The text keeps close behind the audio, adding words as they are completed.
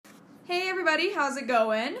Hey everybody, how's it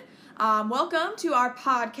going? Welcome to our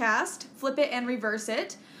podcast, Flip It and Reverse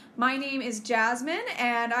It. My name is Jasmine,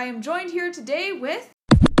 and I am joined here today with...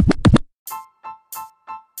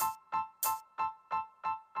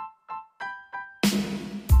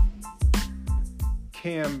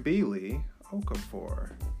 Cambili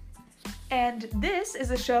Okafor. And this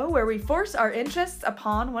is a show where we force our interests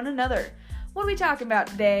upon one another. What are we talking about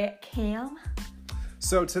today, Cam?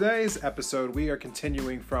 So today's episode, we are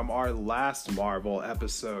continuing from our last Marvel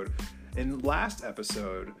episode. In last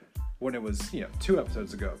episode, when it was, 2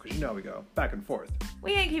 episodes ago, because we go back and forth.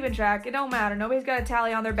 We ain't keeping track. It don't matter. Nobody's got a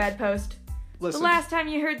tally on their bedpost. Listen, the last time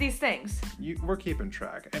you heard these things. We're keeping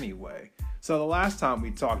track anyway. So the last time we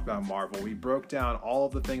talked about Marvel, we broke down all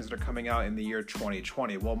of the things that are coming out in the year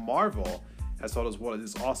 2020. Well, Marvel has told us what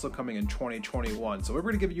is also coming in 2021. So we're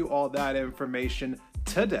going to give you all that information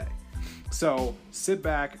today. So sit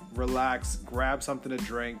back, relax, grab something to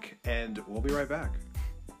drink, and we'll be right back.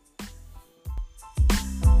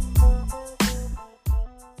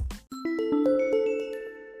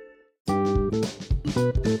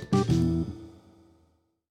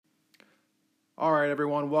 All right,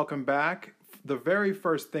 everyone, welcome back. The very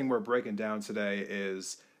first thing we're breaking down today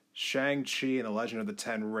is Shang-Chi and the Legend of the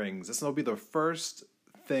Ten Rings. This will be the first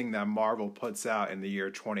thing that Marvel puts out in the year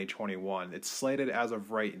 2021. It's slated as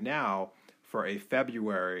of right now for a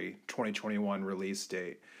February 2021 release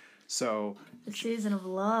date. So, The season of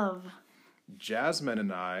love. Jasmine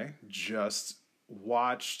and I just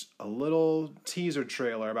watched a little teaser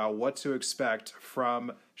trailer about what to expect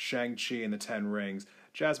from Shang-Chi and the Ten Rings.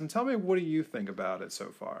 Jasmine, tell me, what do you think about it so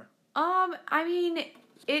far?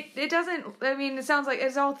 It sounds like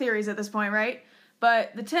it's all theories at this point, right?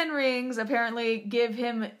 But the 10 rings apparently give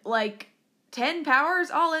him, 10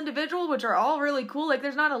 powers, all individual, which are all really cool. Like,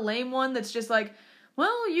 there's not a lame one that's just like,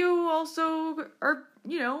 well, you also are,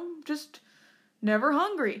 just never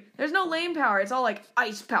hungry. There's no lame power. It's all like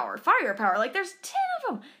ice power, fire power. Like, there's 10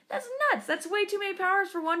 of them. That's nuts. That's way too many powers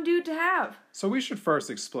for one dude to have. So we should first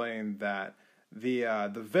explain that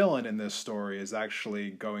the villain in this story is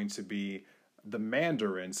actually going to be the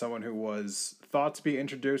Mandarin, someone who was thought to be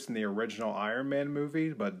introduced in the original Iron Man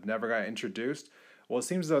movie, but never got introduced. Well, it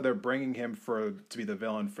seems as though they're bringing him to be the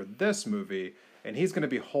villain for this movie, and he's going to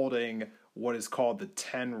be holding what is called the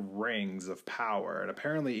 10 Rings of Power. And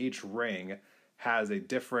apparently each ring has a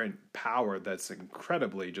different power that's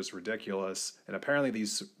incredibly just ridiculous. And apparently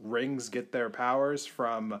these rings get their powers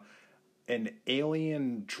from an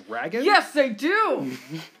alien dragon? Yes, they do!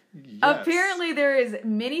 Yes. Apparently there is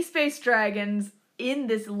many space dragons in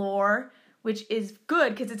this lore, which is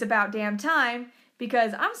good because it's about damn time.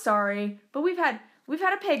 Because I'm sorry, but we've had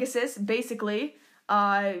a Pegasus basically,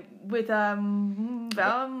 with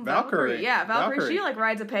Valkyrie. Yeah, Valkyrie. She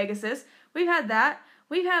rides a Pegasus. We've had that.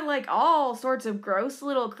 We've had all sorts of gross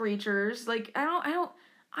little creatures. I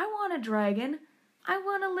want a dragon. I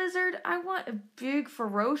want a lizard. I want a big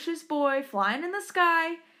ferocious boy flying in the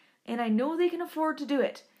sky, and I know they can afford to do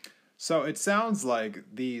it. So it sounds like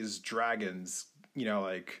these dragons,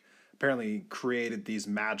 apparently created these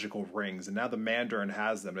magical rings, and now the Mandarin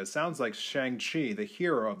has them. It sounds like Shang-Chi, the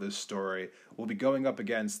hero of this story, will be going up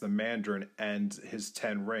against the Mandarin and his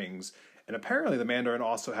 10 rings. And apparently the Mandarin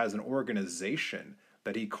also has an organization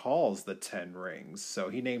that he calls the 10 Rings. So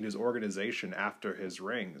he named his organization after his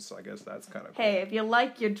rings. So I guess that's kind of cool. Hey, if you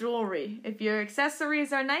like your jewelry, if your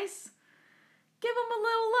accessories are nice, give them a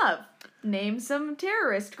little love. Name some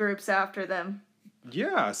terrorist groups after them.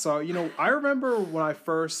 Yeah, so, I remember when I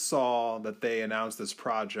first saw that they announced this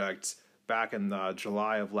project back in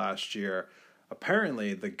July of last year.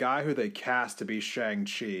 Apparently, the guy who they cast to be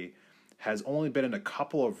Shang-Chi has only been in a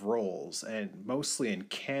couple of roles, and mostly in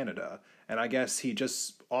Canada. And I guess he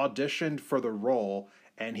just auditioned for the role,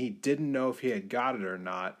 and he didn't know if he had got it or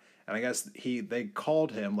not. And I guess they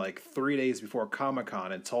called him 3 days before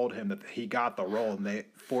Comic-Con and told him that he got the role, and they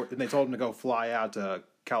told him to go fly out to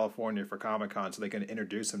California for Comic-Con so they can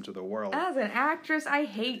introduce him to the world. As an actress, I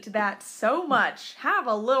hate that so much. Have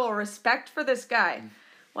a little respect for this guy.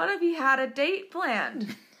 What if he had a date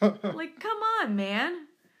planned? Come on, man.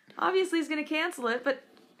 Obviously he's going to cancel it, but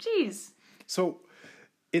geez. So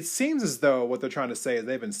it seems as though what they're trying to say is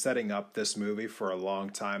they've been setting up this movie for a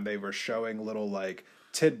long time. They were showing little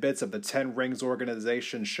tidbits of the 10 Rings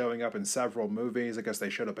organization showing up in several movies. I guess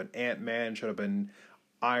they showed up in Ant-Man, showed up in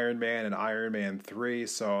Iron Man and Iron Man 3.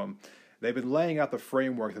 So they've been laying out the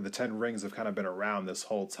framework that the 10 Rings have kind of been around this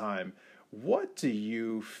whole time. What do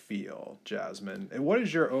you feel, Jasmine? And what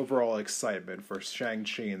is your overall excitement for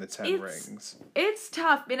Shang-Chi and the Ten Rings? It's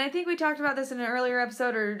tough. And I think we talked about this in an earlier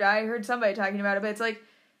episode, or I heard somebody talking about it, but it's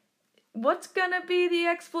what's gonna be the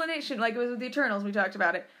explanation? Like it was with the Eternals, we talked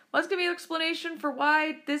about it. What's gonna be the explanation for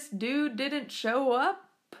why this dude didn't show up?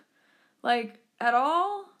 Like, at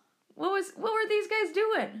all? What were these guys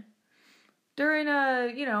doing? During,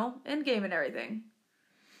 Endgame and everything.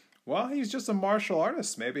 Well, he's just a martial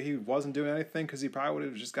artist. Maybe he wasn't doing anything because he probably would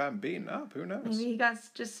have just gotten beaten up. Who knows? Maybe he got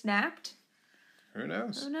just snapped? Who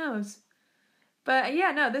knows? Who knows? But,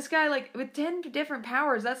 yeah, no, this guy, like, with 10 different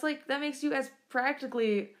powers, that makes you as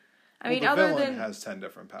practically... The villain has 10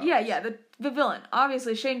 different powers. Yeah, the villain.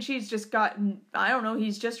 Obviously, Shang-Chi's just gotten... I don't know,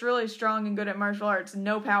 he's just really strong and good at martial arts.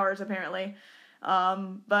 No powers, apparently.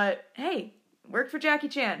 But, hey, worked for Jackie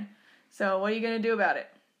Chan. So, what are you going to do about it?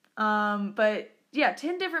 But, yeah,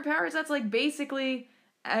 10 different powers, that's, like, basically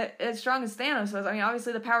as strong as Thanos was. I mean,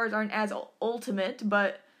 obviously, the powers aren't as ultimate,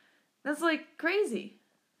 but that's, like, crazy.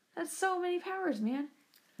 That's so many powers, man.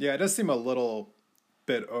 Yeah, it does seem a little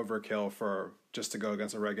bit overkill for just to go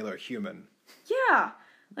against a regular human. Yeah.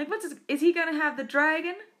 Like, is he gonna have the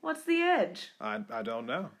dragon? What's the edge? I don't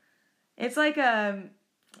know. It's like,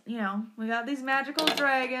 we got these magical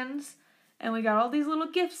dragons, and we got all these little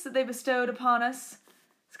gifts that they bestowed upon us.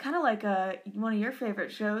 It's kind of like one of your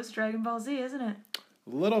favorite shows, Dragon Ball Z, isn't it? A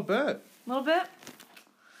little bit. Little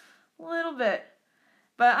bit.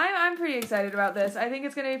 But I'm pretty excited about this. I think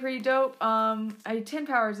it's gonna be pretty dope. 10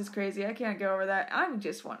 powers is crazy. I can't get over that. I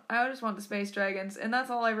just want the space dragons, and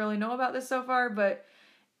that's all I really know about this so far. But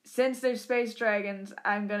since there's space dragons,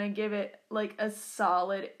 I'm gonna give it like a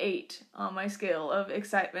solid 8 on my scale of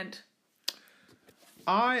excitement.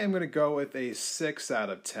 I am gonna go with a 6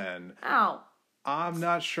 out of 10. Ow. I'm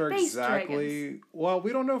not sure Space exactly. dragons. Well,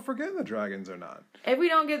 we don't know if we're getting the dragons or not. If we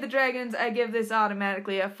don't get the dragons, I give this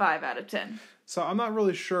automatically a 5 out of 10. So I'm not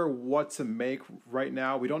really sure what to make right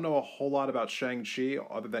now. We don't know a whole lot about Shang-Chi,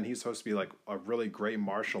 other than he's supposed to be like a really great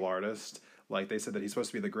martial artist. Like they said that he's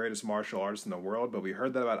supposed to be the greatest martial artist in the world, but we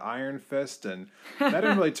heard that about Iron Fist, and that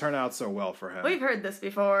didn't really turn out so well for him. We've heard this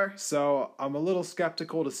before. So I'm a little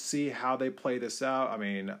skeptical to see how they play this out. I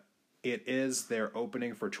mean, it is their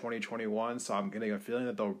opening for 2021, so I'm getting a feeling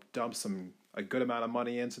that they'll dump a good amount of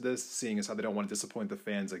money into this, seeing as how they don't want to disappoint the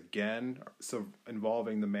fans again, so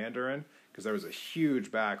involving the Mandarin. Because there was a huge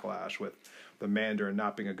backlash with the Mandarin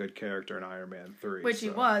not being a good character in Iron Man 3. Which he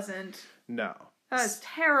wasn't. No. That was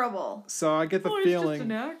terrible. So I get the feeling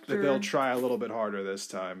that actor. they'll try a little bit harder this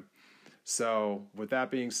time. So with that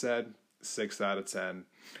being said, 6 out of 10.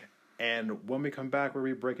 And when we come back, we'll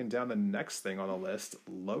be breaking down the next thing on the list,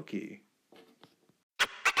 Loki.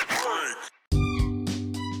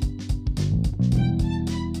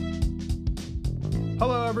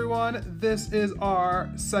 Hello everyone, this is our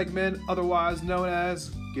segment otherwise known as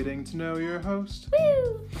Getting to Know Your Host.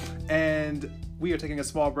 Woo! And we are taking a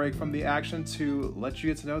small break from the action to let you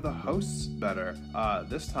get to know the hosts better.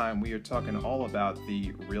 This time we are talking all about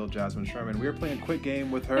the real Jasmine Sherman. We are playing a quick game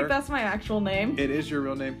with her. I think that's my actual name. It is your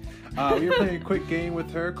real name. We are playing a quick game with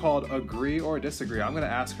her called Agree or Disagree. I'm going to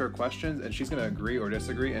ask her questions and she's going to agree or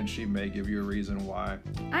disagree, and she may give you a reason why.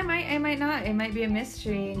 I might not. It might be a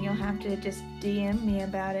mystery and you'll have to just DM me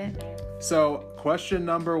about it. So, question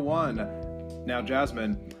number 1. Now,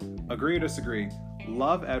 Jasmine, agree or disagree?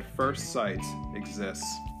 Love at first sight exists.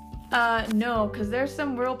 No, because there's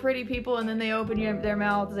some real pretty people and then they open their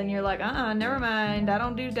mouths and you're like, never mind, I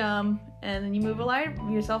don't do dumb. And then you move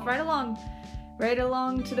yourself right along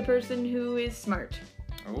to the person who is smart.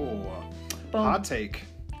 Oh, Boom. Hot take.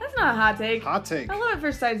 That's not a hot take. Hot take. I love at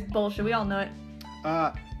first sight's bullshit. We all know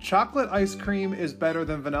it. Chocolate ice cream is better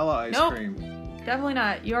than vanilla ice cream. Definitely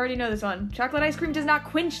not. You already know this one. Chocolate ice cream does not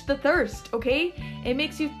quench the thirst, okay? It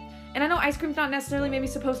makes you... And I know ice cream's not necessarily maybe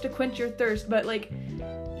supposed to quench your thirst, but, like,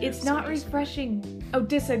 it's not refreshing. Oh,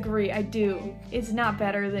 disagree. I do. It's not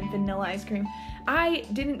better than vanilla ice cream. I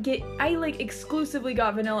exclusively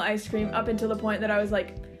got vanilla ice cream up until the point that I was,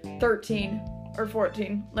 like, 13 or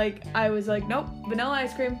 14. Like, I was like, nope, vanilla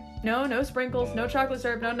ice cream. No sprinkles, no chocolate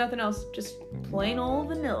syrup, no nothing else. Just plain old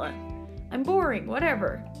vanilla. I'm boring,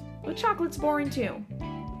 whatever. But chocolate's boring, too.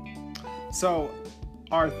 So,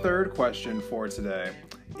 our third question for today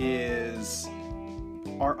is,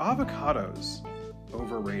 are avocados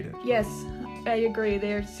overrated? Yes, I agree.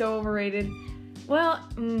 They're so overrated. Well,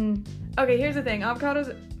 okay, here's the thing.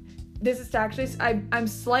 Avocados, this is actually, I'm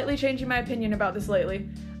slightly changing my opinion about this lately.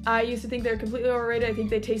 I used to think they're completely overrated. I think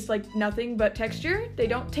they taste like nothing but texture. They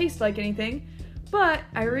don't taste like anything. But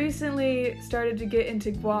I recently started to get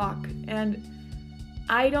into guac, and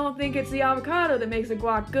I don't think it's the avocado that makes the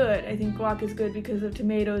guac good. I think guac is good because of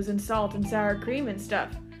tomatoes and salt and sour cream and stuff.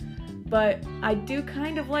 But I do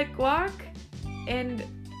kind of like guac, and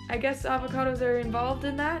I guess avocados are involved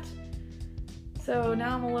in that. So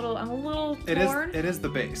now I'm a little It torn. is the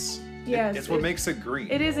base. Yes, It's what makes it green.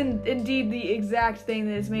 It is indeed the exact thing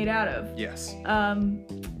that it's made out of. Yes. I don't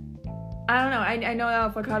know. I know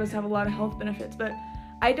avocados have a lot of health benefits, but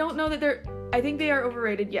I don't know that I think they are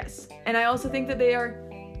overrated, yes. And I also think that they are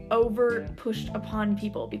over pushed upon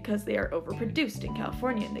people because they are overproduced in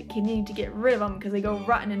California and they need to get rid of them because they go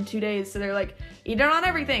rotten in 2 days, so they're like, eat it on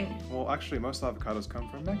everything. Well, actually, most avocados come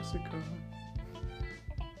from Mexico.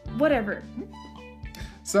 Whatever.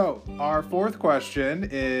 So, our fourth question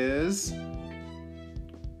is,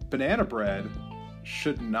 banana bread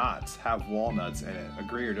should not have walnuts in it.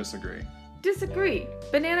 Agree or disagree? Disagree.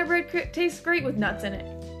 Banana bread tastes great with nuts in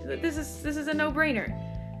it. This is a no-brainer.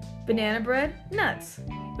 Banana bread, nuts.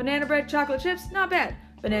 Banana bread, chocolate chips, not bad.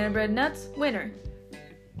 Banana bread, nuts, winner.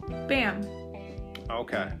 Bam.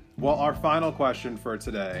 Okay. Well, our final question for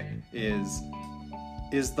today is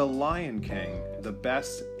The Lion King the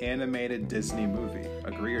best animated Disney movie?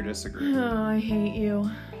 Agree or disagree? Oh, I hate you.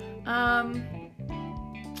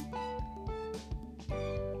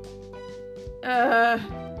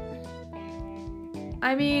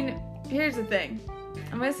 I mean, here's the thing.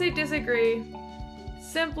 I'm gonna say disagree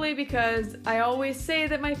simply because I always say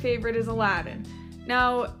that my favorite is Aladdin.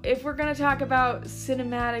 Now, if we're gonna talk about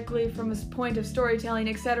cinematically from a point of storytelling,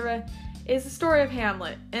 etc., it's the story of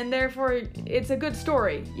Hamlet, and therefore it's a good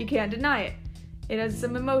story. You can't deny it. It has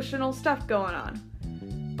some emotional stuff going on.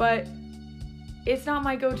 But it's not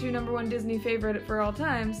my go-to number one Disney favorite for all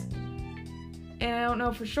times. And I don't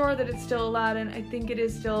know for sure that it's still Aladdin. I think it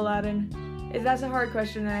is still Aladdin. That's a hard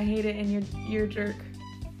question, and I hate it, and you're a jerk.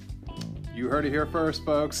 You heard it here first,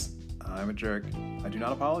 folks. I'm a jerk. I do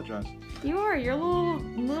not apologize. You are. You're a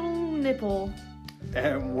little nipple.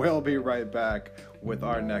 And we'll be right back with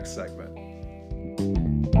our next segment.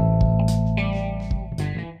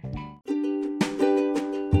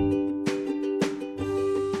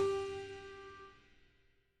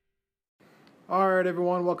 All right,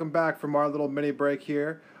 everyone, welcome back from our little mini break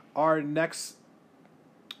here. Our next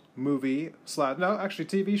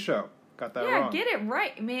TV show. Got that wrong. Yeah, get it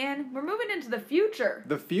right, man. We're moving into the future.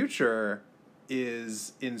 The future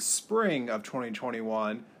is in spring of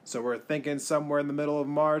 2021, so we're thinking somewhere in the middle of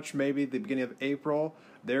March, maybe the beginning of April,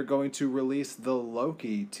 they're going to release the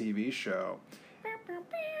Loki TV show.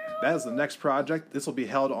 That is the next project. This will be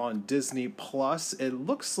held on Disney Plus. It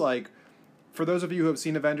looks like, for those of you who have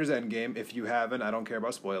seen Avengers Endgame, if you haven't, I don't care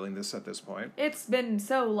about spoiling this at this point. It's been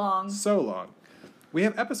so long. So long. We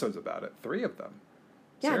have episodes about it, 3 of them.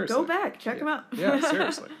 Yeah, Seriously. go back. Check them out. Yeah,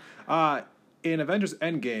 seriously. In Avengers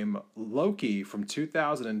Endgame, Loki from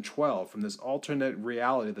 2012, from this alternate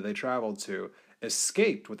reality that they traveled to,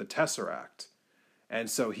 escaped with the Tesseract. And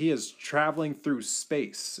so he is traveling through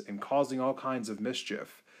space and causing all kinds of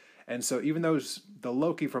mischief. And so even though the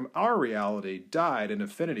Loki from our reality died in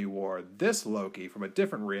Infinity War, this Loki from a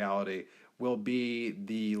different reality will be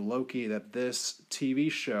the Loki that this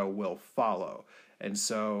TV show will follow. And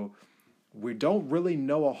so we don't really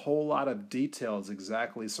know a whole lot of details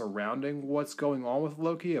exactly surrounding what's going on with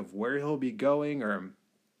Loki, of where he'll be going or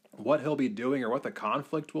what he'll be doing or what the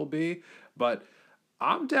conflict will be. But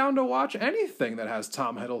I'm down to watch anything that has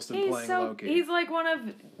Tom Hiddleston playing Loki. He's like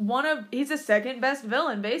he's the second best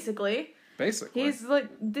villain, basically.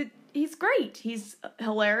 He's great. He's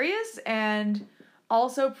hilarious and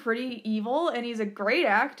also pretty evil, and he's a great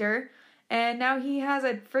actor. And now he has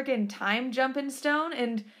a freaking time jumping stone,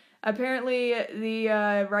 and apparently the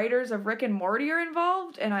writers of Rick and Morty are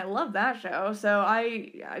involved, and I love that show. So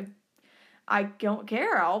I don't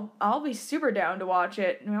care. I'll be super down to watch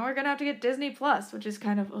it. And we're gonna have to get Disney Plus, which is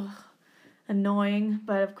kind of annoying,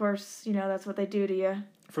 but of course, that's what they do to you.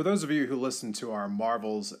 For those of you who listen to our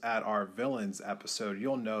Marvels at our Villains episode,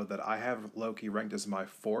 you'll know that I have Loki ranked as my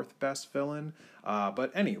 4th best villain.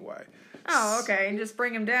 But anyway. Oh, okay. Just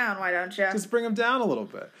bring him down, why don't you? Just bring him down a little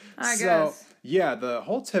bit. I guess. Yeah, the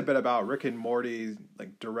whole tidbit about Rick and Morty,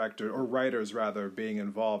 director or writers rather, being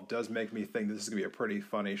involved does make me think this is gonna be a pretty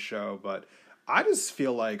funny show. But I just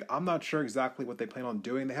feel like I'm not sure exactly what they plan on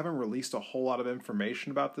doing. They haven't released a whole lot of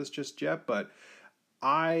information about this just yet, but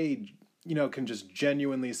I can just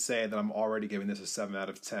genuinely say that I'm already giving this a 7 out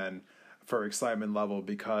of 10 for excitement level,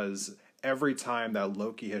 because every time that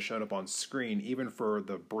Loki has shown up on screen, even for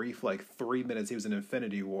the brief 3 minutes he was in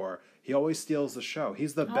Infinity War, he always steals the show.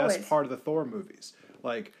 He's the best part of the Thor movies.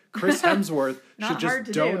 Chris Hemsworth should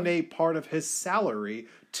just donate part of his salary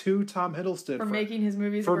to Tom Hiddleston for making his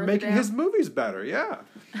movies his movies better. Yeah.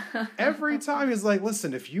 Every time he's like,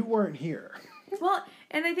 listen, if you weren't here. Well,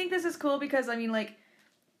 and I think this is cool because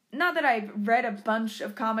not that I've read a bunch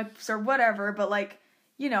of comics or whatever, but I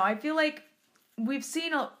feel like we've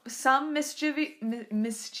seen some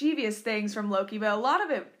mischievous things from Loki, but a lot of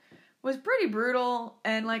it was pretty brutal,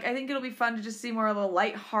 and like I think it'll be fun to just see more of a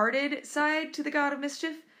light-hearted side to the God of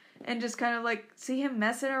Mischief, and just kind of like see him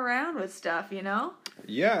messing around with stuff, you know?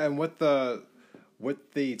 Yeah, and with the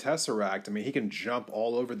Tesseract, I mean, he can jump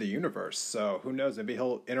all over the universe. So who knows? Maybe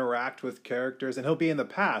he'll interact with characters, and he'll be in the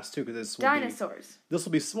past too, because Dinosaurs. This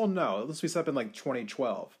will be set up in like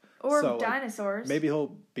 2012. Or so, dinosaurs. Like, maybe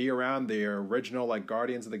he'll be around the original like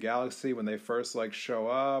Guardians of the Galaxy when they first like show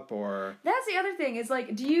up, or that's the other thing is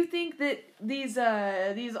like, do you think that these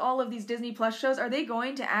all of these Disney Plus shows, are they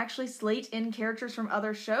going to actually slate in characters from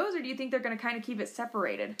other shows, or do you think they're going to kind of keep it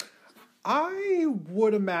separated? I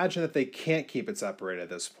would imagine that they can't keep it separated at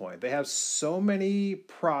this point. They have so many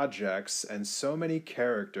projects and so many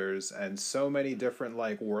characters and so many different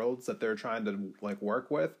like worlds that they're trying to like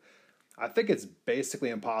work with. I think it's basically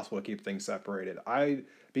impossible to keep things separated. I'd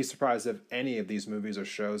be surprised if any of these movies or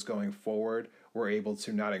shows going forward were able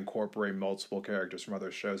to not incorporate multiple characters from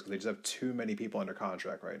other shows, because they just have too many people under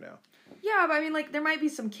contract right now. Yeah, but I mean, like, there might be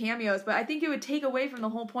some cameos, but I think it would take away from the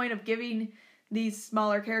whole point of giving these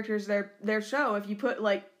smaller characters their show if you put,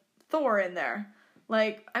 like, Thor in there.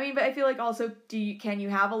 Like, I mean, but I feel like also, can you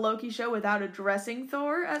have a Loki show without addressing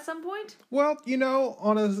Thor at some point? Well, you know,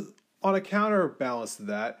 on a counterbalance to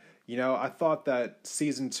that, you know, I thought that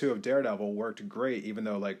season 2 of Daredevil worked great, even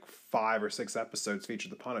though like 5 or 6 episodes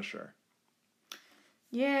featured the Punisher.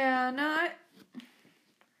 Yeah,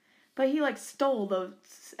 but he like stole those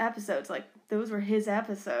episodes. Like, those were his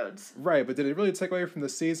episodes. Right, but did it really take away from the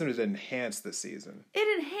season, or did it enhance the season?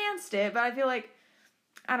 It enhanced it, but I feel like,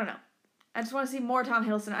 I don't know. I just want to see more Tom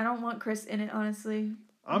Hiddleston. I don't want Chris in it, honestly.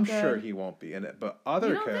 I'm sure he won't be in it, but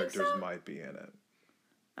other characters so? might be in it.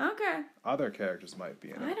 Okay. Other characters might be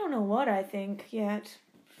in it. I don't know what I think yet.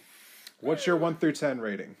 What's your 1 through 10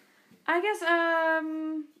 rating? I guess,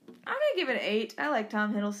 I'm gonna give it an 8. I like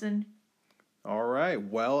Tom Hiddleston. All right.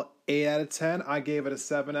 Well, 8 out of 10. I gave it a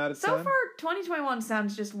 7 out of 10. So far, 2021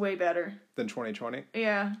 sounds just way better Than 2020?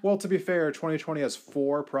 Yeah. Well, to be fair, 2020 has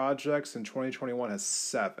 4 projects and 2021 has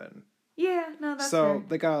 7. Yeah, no, that's So fair.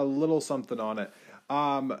 they got a little something on it.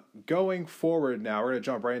 Going forward now, we're going to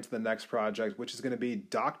jump right into the next project, which is going to be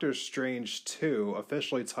Doctor Strange 2,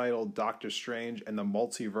 officially titled Doctor Strange and the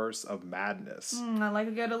Multiverse of Madness. I like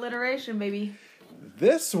a good alliteration, baby.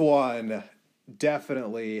 This one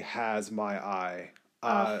definitely has my eye.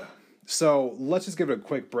 So let's just give it a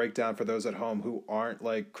quick breakdown for those at home who aren't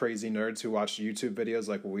like crazy nerds who watch YouTube videos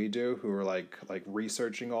like we do, who are like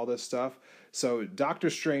researching all this stuff. So Doctor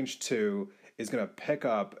Strange 2 is going to pick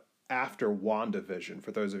up after WandaVision,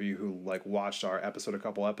 for those of you who like watched our episode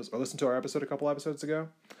or listened to our episode a couple episodes ago.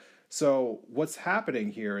 So what's happening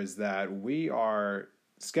here is that we are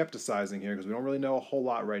skepticizing here because we don't really know a whole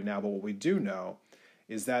lot right now, but what we do know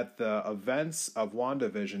is that the events of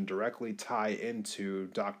WandaVision directly tie into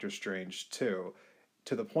Doctor Strange 2,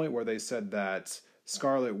 to the point where they said that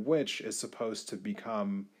Scarlet Witch is supposed to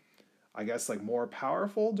become, I guess, like more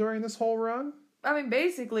powerful during this whole run. I mean,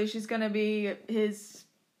 basically, she's gonna be his,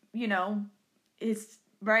 his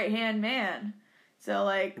right-hand man. So,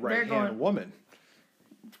 like, they're going... Right-hand woman.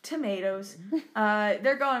 Tomatoes.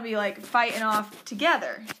 They're going to be, like, fighting off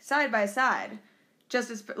together, side by side.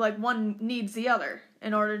 Just as, like, one needs the other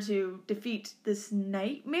in order to defeat this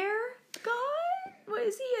nightmare god? What,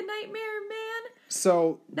 is he a nightmare man?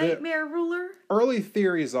 So nightmare ruler? Early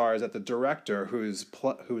theories are that the director who's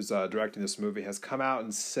directing this movie has come out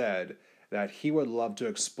and said that he would love to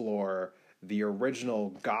explore the original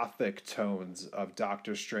gothic tones of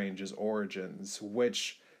Doctor Strange's origins,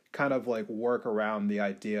 which kind of like work around the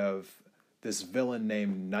idea of this villain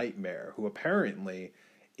named Nightmare, who apparently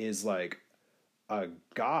is like a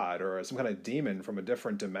god or some kind of demon from a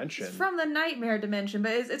different dimension. It's from the nightmare dimension,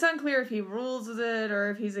 but it's unclear if he rules it or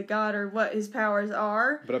if he's a god or what his powers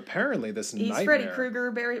are. But apparently he's Nightmare... Freddy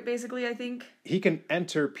Krueger, basically, I think. He can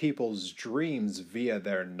enter people's dreams via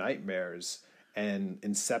their nightmares and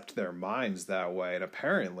incept their minds that way. And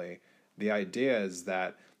apparently the idea is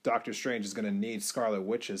that Doctor Strange is going to need Scarlet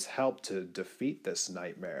Witch's help to defeat this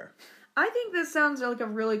nightmare. I think this sounds like a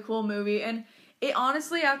really cool movie, and it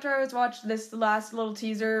honestly, after I watched this last little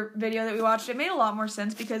teaser video that we watched, it made a lot more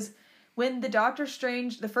sense, because when the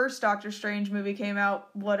first Doctor Strange movie came out,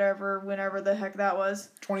 whenever the heck that was.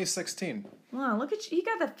 2016. Wow, look at you. You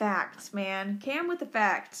got the facts, man. Cam with the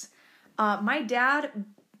facts. My dad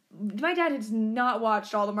has not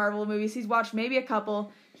watched all the Marvel movies. He's watched maybe a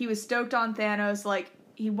couple. He was stoked on Thanos, like,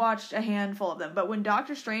 he watched a handful of them. But when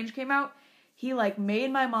Doctor Strange came out, he, like,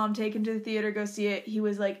 made my mom take him to the theater, go see it. He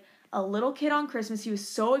was, like, a little kid on Christmas. He was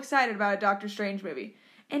so excited about a Doctor Strange movie.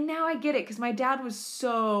 And now I get it, because my dad was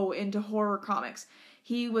so into horror comics.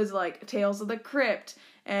 He was like Tales of the Crypt,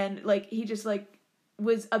 and like he just like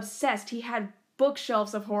was obsessed. He had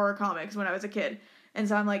bookshelves of horror comics when I was a kid. And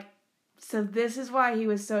so I'm like, so this is why he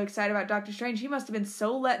was so excited about Doctor Strange. He must have been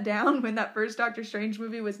so let down when that first Doctor Strange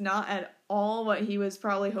movie was not at all what he was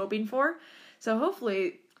probably hoping for. So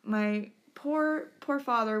hopefully my poor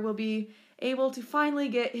father will be able to finally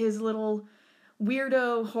get his little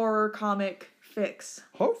weirdo horror comic fix.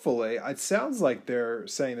 Hopefully. It sounds like they're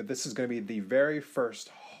saying that this is going to be the very first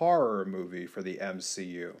horror movie for the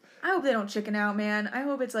MCU. I hope they don't chicken out, man. I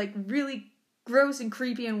hope it's like really gross and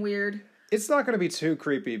creepy and weird. It's not going to be too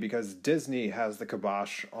creepy because Disney has the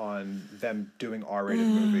kibosh on them doing R-rated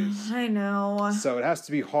movies. I know. So it has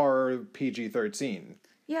to be horror PG-13.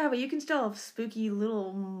 Yeah, but you can still have spooky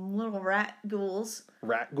little rat ghouls.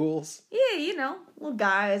 Rat ghouls? Yeah, you know, little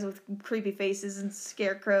guys with creepy faces and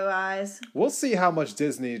scarecrow eyes. We'll see how much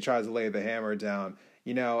Disney tries to lay the hammer down.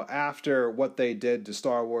 You know, after what they did to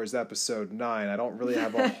Star Wars Episode 9, I don't really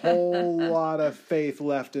have a whole lot of faith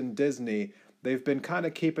left in Disney. They've been kind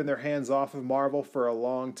of keeping their hands off of Marvel for a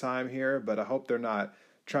long time here, but I hope they're not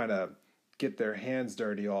trying to get their hands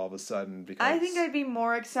dirty all of a sudden. Because I think I'd be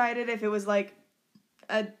more excited if it was like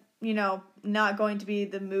not going to be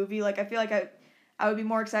the movie. Like, I feel like I would be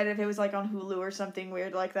more excited if it was like on Hulu or something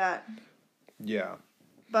weird like that. Yeah.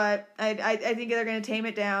 But I think they're going to tame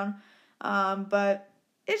it down. But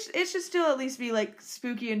it should still at least be like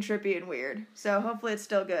spooky and trippy and weird. So hopefully it's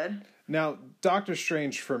still good. Now, Doctor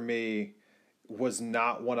Strange for me was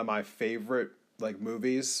not one of my favorite like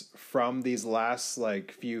movies from these last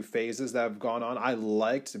like few phases that have gone on. I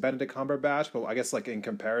liked Benedict Cumberbatch, but I guess like in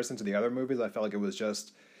comparison to the other movies, I felt like it was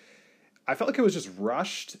just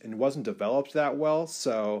rushed and wasn't developed that well.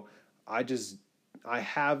 So I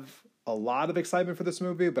have a lot of excitement for this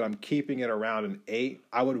movie, but I'm keeping it around an 8.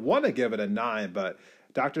 I would want to give it a 9, but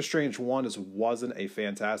Doctor Strange 1 wasn't a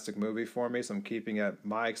fantastic movie for me, so I'm keeping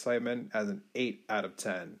my excitement as an 8 out of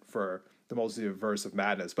 10 for the Multiverse of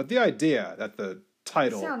Madness. But the idea that the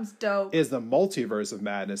title sounds dope is the Multiverse of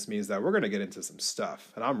Madness means that we're going to get into some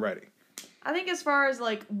stuff, and I'm ready. I think as far as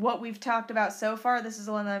like what we've talked about so far, this is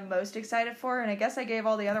the one that I'm most excited for, and I guess I gave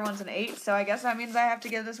all the other ones an 8, so I guess that means I have to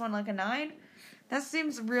give this one like a 9. That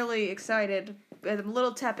seems really excited. I'm a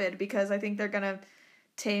little tepid because I think they're going to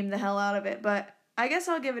tame the hell out of it, but I guess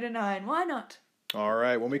I'll give it a 9. Why not? All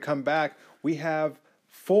right, when we come back, we have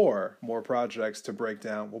 4 more projects to break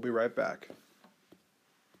down. We'll be right back.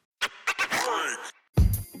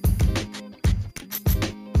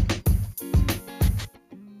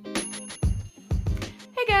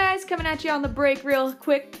 Hey guys, coming at you on the break real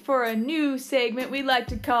quick for a new segment we like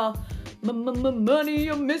to call Money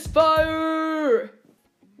or Misfire.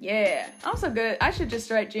 Yeah, I'm so good. I should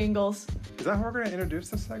just write jingles. Is that how we're going to introduce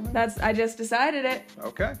this segment? I just decided it.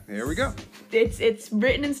 Okay, here we go. It's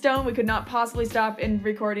written in stone. We could not possibly stop in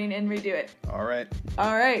recording and redo it. All right.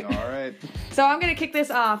 So I'm going to kick this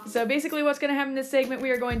off. So basically what's going to happen in this segment, we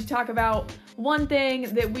are going to talk about one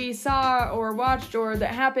thing that we saw or watched or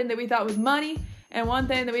that happened that we thought was money, and one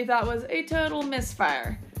thing that we thought was a total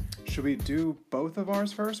misfire. Should we do both of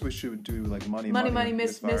ours first? We should do like money,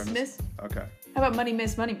 miss. Okay. How about money,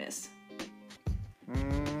 miss? Money, miss.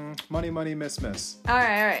 All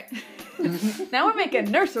right. Now we're making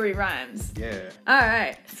nursery rhymes. Yeah. All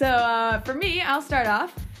right. So for me, I'll start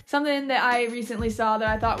off. Something that I recently saw that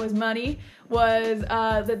I thought was money was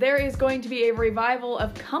that there is going to be a revival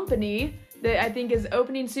of Company that I think is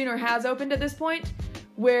opening soon or has opened at this point,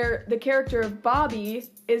 where the character of Bobby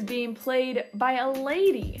is being played by a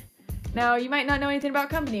lady. Now, you might not know anything about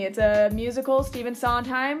Company. It's a musical, Stephen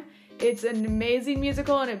Sondheim. It's an amazing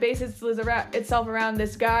musical, and it bases itself around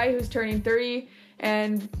this guy who's turning 30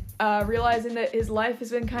 and realizing that his life has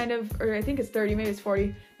been kind of, or I think it's 30, maybe it's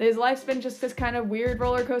 40, that his life's been just this kind of weird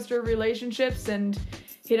roller coaster of relationships, and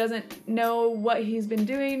he doesn't know what he's been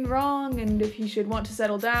doing wrong and if he should want to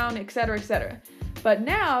settle down, etc., etc. But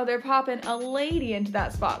now they're popping a lady into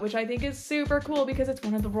that spot, which I think is super cool because it's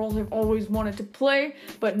one of the roles I've always wanted to play,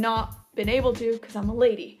 but not been able to because I'm a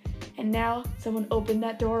lady. And now someone opened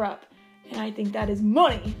that door up. And I think that is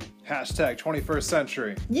money. Hashtag 21st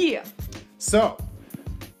century. Yeah. So,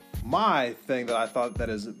 my thing that I thought that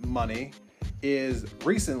is money is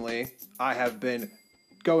recently I have been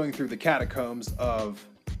going through the catacombs of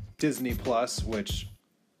Disney Plus, which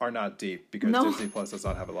are not deep because Disney Plus does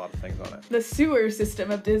not have a lot of things on it. The sewer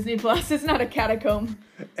system of Disney Plus is not a catacomb.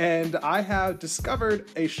 And I have discovered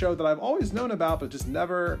a show that I've always known about but just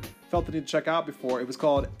never felt the need to check out before. It was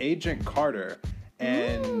called Agent Carter.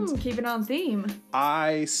 And keep it on theme.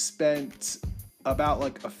 I spent about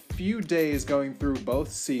like a few days going through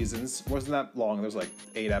both seasons. Wasn't that long. There was like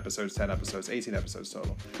 8 episodes, 10 episodes, 18 episodes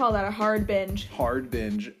total. Call that a hard binge. Hard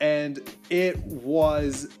binge. And it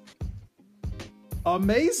was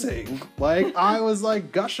amazing. Like, I was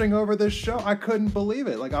like gushing over this show. I couldn't believe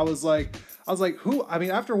it. Like, I was like, who? I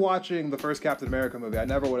mean, after watching the first Captain America movie, I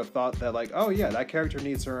never would have thought that, like, oh yeah, that character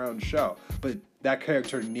needs her own show. But that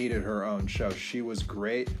character needed her own show. She was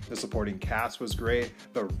great. The supporting cast was great.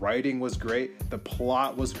 The writing was great. The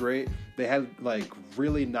plot was great. They had like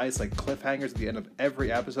really nice like cliffhangers at the end of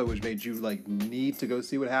every episode, which made you like need to go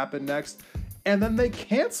see what happened next. And then they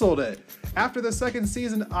canceled it. After the second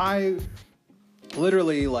season, I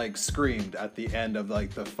literally like screamed at the end of like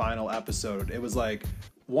the final episode. It was like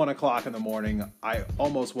 1:00 in the morning. I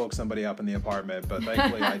almost woke somebody up in the apartment, but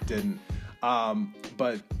thankfully I didn't.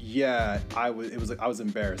 But yeah, I was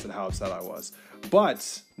embarrassed at how upset I was.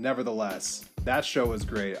 But nevertheless, that show was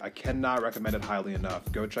great. I cannot recommend it highly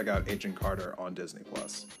enough. Go check out Agent Carter on Disney+.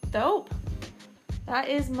 Dope. That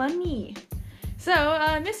is money. So,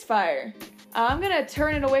 Misfire. I'm gonna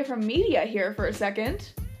turn it away from media here for a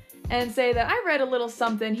second and say that I read a little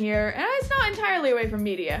something here, and it's not entirely away from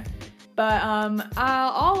media, but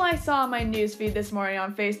all I saw on my newsfeed this morning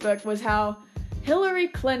on Facebook was how Hillary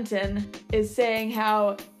Clinton is saying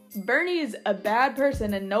how Bernie's a bad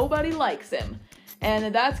person and nobody likes him.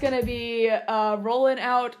 And that's going to be rolling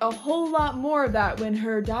out a whole lot more of that when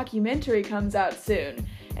her documentary comes out soon.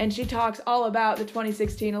 And she talks all about the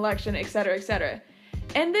 2016 election, etc., etc.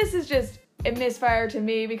 And this is just a misfire to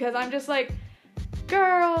me because I'm just like,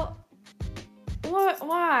 girl, what?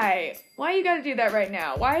 Why? Why you gotta do that right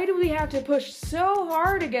now? Why do we have to push so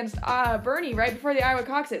hard against Bernie right before the Iowa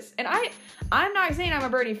caucus? And I'm not saying I'm a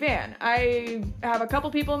Bernie fan. I have a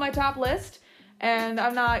couple people on my top list, and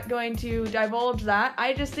I'm not going to divulge that.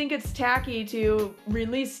 I just think it's tacky to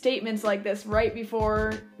release statements like this right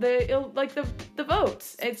before the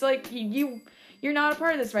votes. It's like you're not a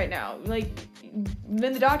part of this right now. Like,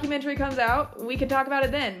 when the documentary comes out, we can talk about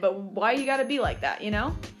it then. But why you gotta be like that? You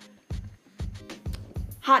know?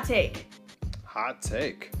 Hot take. Hot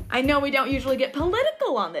take. I know we don't usually get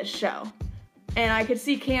political on this show. And I could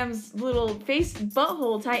see Cam's little face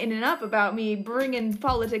butthole tightening up about me bringing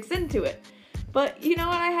politics into it. But you know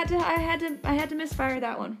what? I had to misfire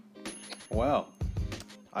that one. Well,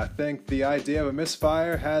 I think the idea of a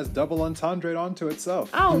misfire has double entendre onto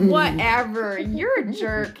itself. Oh, whatever. You're a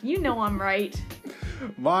jerk. You know I'm right.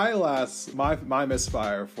 My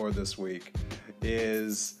misfire for this week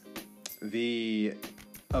is the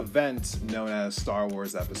event known as Star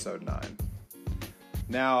Wars Episode 9.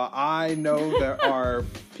 Now, I know there are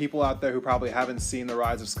people out there who probably haven't seen The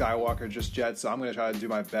Rise of Skywalker just yet, so I'm going to try to do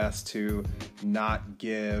my best to not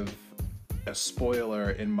give a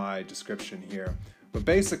spoiler in my description here. But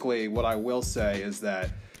basically, what I will say is that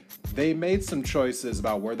they made some choices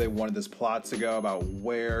about where they wanted this plot to go, about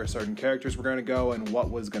where certain characters were going to go, and what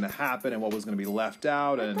was going to happen, and what was going to be left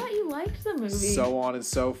out, and I thought you liked the movie. So on and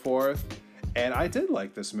so forth. And I did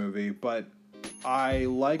like this movie, but I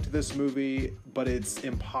liked this movie, but it's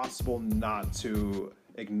impossible not to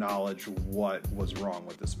acknowledge what was wrong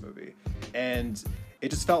with this movie. And it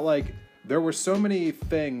just felt like there were so many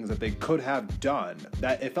things that they could have done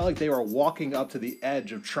that it felt like they were walking up to the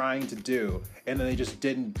edge of trying to do, and then they just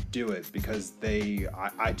didn't do it because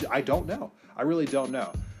I don't know. I really don't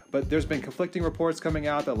know. But there's been conflicting reports coming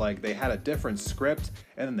out that like they had a different script,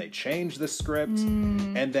 and then they changed the script,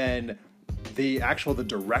 and then the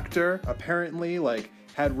director apparently like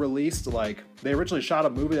had released like they originally shot a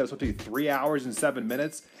movie that was supposed to be 3 hours and 7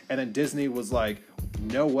 minutes, and then Disney was like,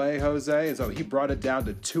 no way, Jose, and so he brought it down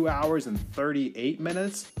to 2 hours and 38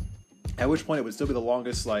 minutes, at which point it would still be the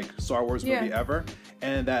longest like Star Wars movie ever,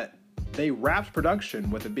 and that they wrapped production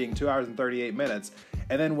with it being 2 hours and 38 minutes.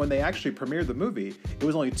 And then when they actually premiered the movie, it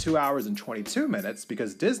was only 2 hours and 22 minutes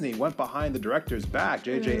because Disney went behind the director's back,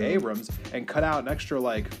 J.J. Abrams, and cut out an extra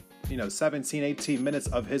like 17, 18 minutes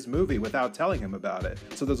of his movie without telling him about it.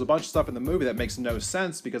 So there's a bunch of stuff in the movie that makes no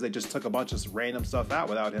sense because they just took a bunch of random stuff out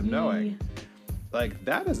without him knowing. Like,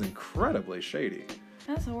 that is incredibly shady.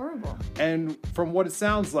 That's horrible. And from what it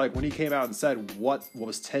sounds like, when he came out and said what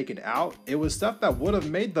was taken out, it was stuff that would have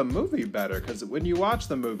made the movie better. Because when you watch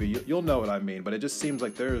the movie, you'll know what I mean. But it just seems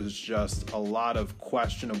like there's just a lot of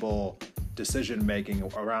questionable decision making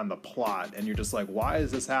around the plot, and you're just like, why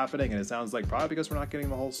is this happening? And it sounds like probably because we're not getting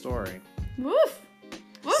the whole story. Woof.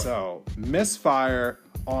 Woof. So, misfire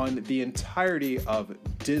on the entirety of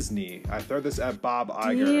Disney. I throw this at Bob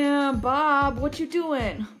Iger. Yeah, Bob, what you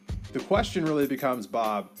doing? The question really becomes,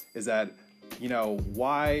 Bob, is that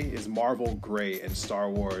why is Marvel great and Star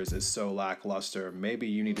Wars is so lackluster? Maybe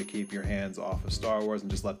you need to keep your hands off of Star Wars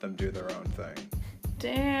and just let them do their own thing.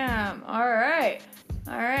 Damn. All right.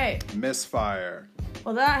 Misfire.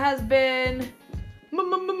 Well, that has been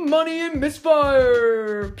Money and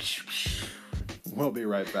Misfire. We'll be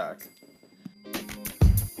right back.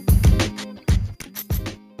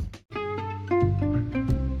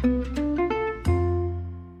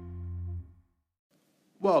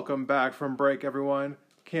 Welcome back from break, everyone.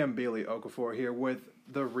 Cam Bailey Okafor here with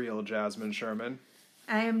the real Jasmine Sherman.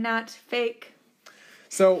 I am not fake.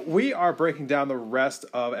 So we are breaking down the rest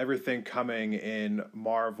of everything coming in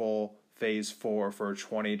Marvel Phase 4 for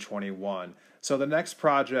 2021. So the next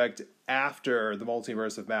project after the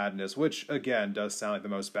Multiverse of Madness, which again does sound like the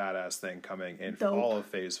most badass thing coming in for all of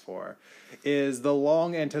Phase 4, is the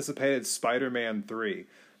long-anticipated Spider-Man 3.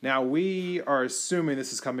 Now, we are assuming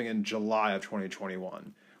this is coming in July of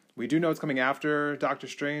 2021. We do know it's coming after Doctor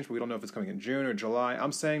Strange, but we don't know if it's coming in June or July.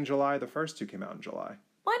 I'm saying July. The first two came out in July.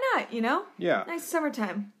 Why not, Yeah. Nice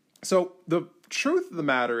summertime. So the truth of the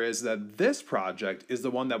matter is that this project is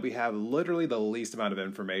the one that we have literally the least amount of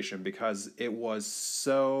information because it was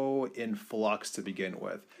so in flux to begin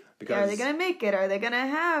with. Because are they going to make it? Are they going to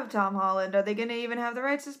have Tom Holland? Are they going to even have the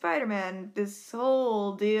rights to Spider-Man? This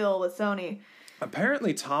whole deal with Sony.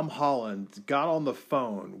 Apparently, Tom Holland got on the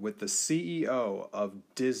phone with the CEO of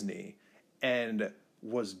Disney and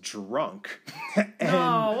was drunk.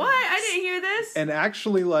 No, what? I didn't hear this. And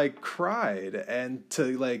actually, cried and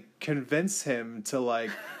to, convince him to,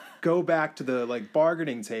 go back to the,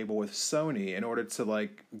 bargaining table with Sony in order to,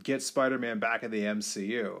 get Spider-Man back in the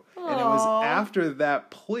MCU. Aww. And it was after that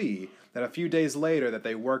plea that a few days later that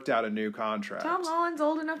they worked out a new contract. Tom Holland's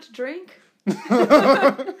old enough to drink?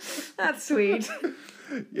 That's sweet.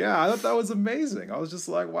 Yeah, I thought that was amazing. I was just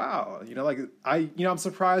like, wow. I'm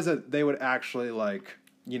surprised that they would actually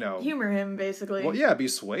humor him, basically. Well, yeah, be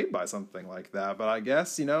swayed by something like that. But I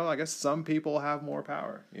guess some people have more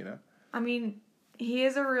power, I mean, he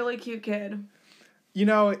is a really cute kid.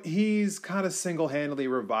 He's kind of single-handedly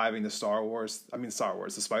reviving the the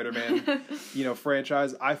Spider-Man,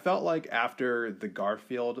 franchise. I felt like after the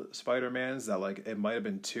Garfield Spider-Mans that, it might have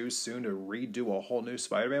been too soon to redo a whole new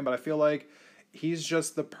Spider-Man, but I feel like he's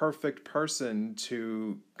just the perfect person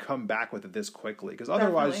to come back with it this quickly. Because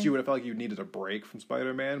otherwise you would have felt like you needed a break from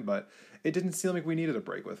Spider-Man, but it didn't seem like we needed a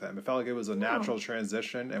break with him. It felt like it was a natural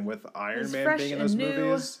transition, and with Iron Man being in those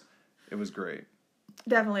movies, it was great.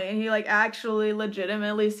 Definitely, and he actually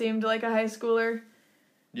legitimately seemed like a high schooler.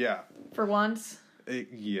 Yeah. For once.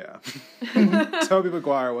 Yeah. Tobey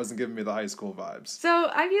Maguire wasn't giving me the high school vibes. So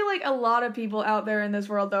I feel like a lot of people out there in this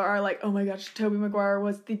world though are like, oh my gosh, Tobey Maguire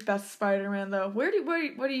was the best Spider-Man though. What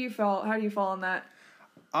do you fall? How do you fall on that?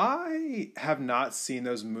 I have not seen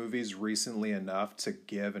those movies recently enough to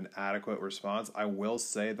give an adequate response. I will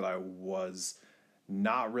say that I was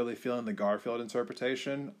not really feeling the Garfield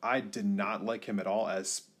interpretation. I did not like him at all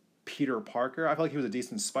as Peter Parker. I felt like he was a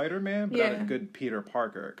decent Spider-Man, but not a good Peter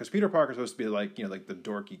Parker. Because Peter Parker's supposed to be the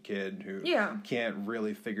dorky kid who can't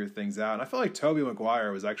really figure things out. And I feel like Tobey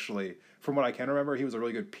Maguire was actually, from what I can remember, he was a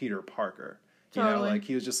really good Peter Parker. Totally.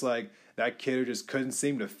 He was just that kid who just couldn't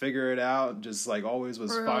seem to figure it out. Just always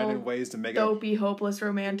was finding ways to make dopey, hopeless,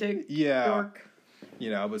 romantic dork.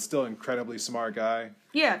 But still incredibly smart guy.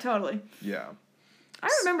 Yeah, totally. Yeah. I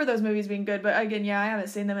remember those movies being good, but again, I haven't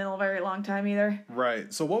seen them in a very long time either.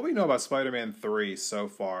 Right. So what we know about Spider-Man 3 so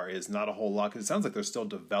far is not a whole lot, because it sounds like they're still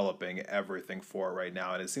developing everything for it right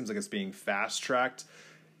now, and it seems like it's being fast-tracked.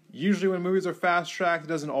 Usually when movies are fast-tracked, it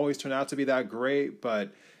doesn't always turn out to be that great,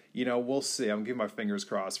 but, we'll see. I'm giving my fingers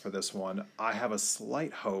crossed for this one. I have a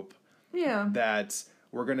slight hope that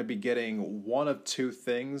we're going to be getting one of two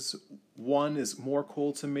things. One is more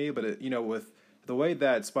cool to me, but, with the way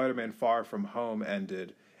that Spider-Man Far From Home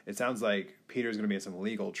ended, it sounds like Peter's going to be in some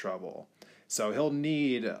legal trouble. So he'll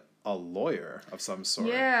need a lawyer of some sort.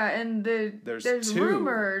 Yeah, and there's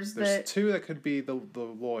rumors that... There's two that could be the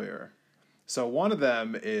lawyer. So one of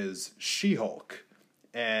them is She-Hulk.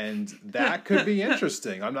 And that could be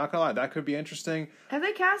interesting. I'm not going to lie. That could be interesting. Have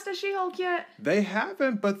they cast a She-Hulk yet? They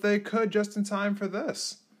haven't, but they could just in time for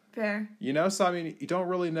this. Fair. So you don't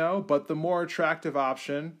really know, but the more attractive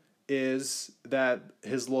option is that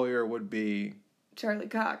his lawyer would be Charlie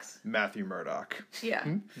Cox, Matthew Murdock. Yeah.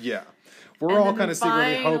 Yeah. We're all kind of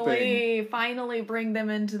secretly hoping. Finally bring them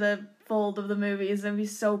into the fold of the movies. That'd be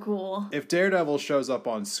so cool. If Daredevil shows up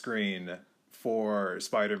on screen for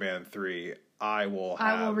Spider-Man 3, I will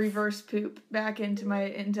reverse poop back into my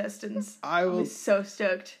intestines. I'll be so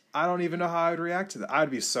stoked. I don't even know how I would react to that.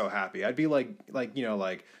 I'd be so happy. I'd be like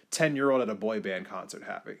 10-year-old at a boy band concert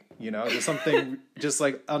happy. Just something just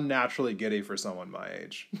like unnaturally giddy for someone my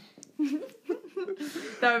age.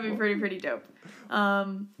 That would be pretty dope.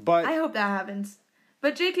 But I hope that happens.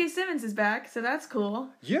 But J.K. Simmons is back, so that's cool.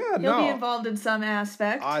 Yeah, He'll be involved in some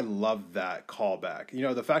aspect. I love that callback.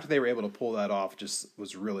 The fact that they were able to pull that off just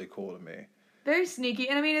was really cool to me. Very sneaky.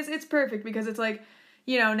 And I mean, it's perfect because it's like,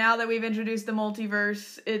 now that we've introduced the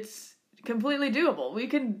multiverse, it's completely doable. We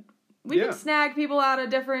can snag people out of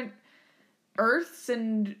different Earths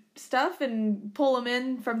and stuff and pull them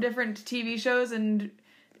in from different TV shows and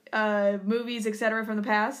movies, etc. from the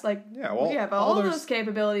past. Like, we have all those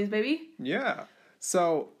capabilities, baby. Yeah.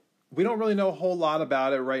 So we don't really know a whole lot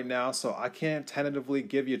about it right now, so I can't tentatively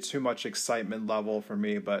give you too much excitement level for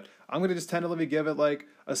me, but I'm going to just tentatively give it like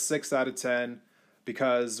a 6 out of 10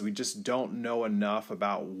 because we just don't know enough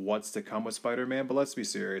about what's to come with Spider-Man, but let's be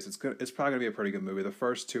serious. It's probably going to be a pretty good movie. The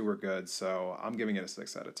first 2 were good, so I'm giving it a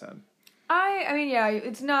 6 out of 10. I mean, yeah,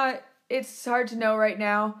 it's hard to know right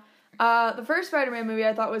now. The first Spider-Man movie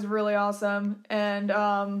I thought was really awesome, and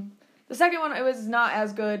the second one, it was not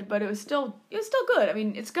as good, but it was still good. I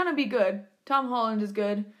mean, it's gonna be good. Tom Holland is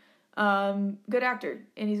good. Good actor,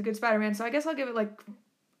 and he's a good Spider-Man, so I guess I'll give it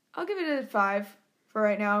a 5 for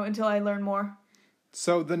right now until I learn more.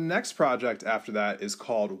 So the next project after that is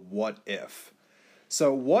called What If?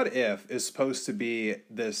 So What If is supposed to be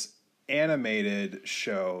this animated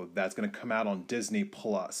show that's going to come out on Disney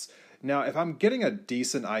Plus. Now, if I'm getting a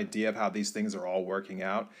decent idea of how these things are all working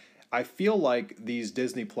out, I feel like these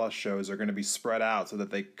Disney Plus shows are going to be spread out so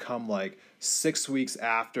that they come like 6 weeks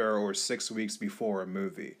after or 6 weeks before a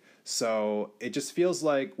movie. So it just feels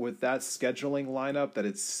like with that scheduling lineup that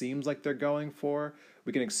it seems like they're going for,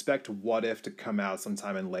 we can expect What If to come out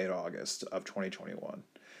sometime in late August of 2021.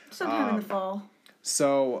 Sometime in the fall.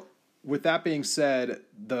 So with that being said,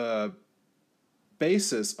 the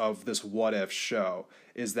basis of this What If show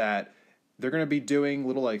is that they're going to be doing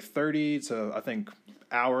little like 30 to, I think,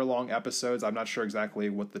 hour-long episodes. I'm not sure exactly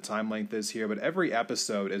what the time length is here, but every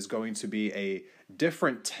episode is going to be a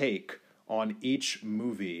different take on each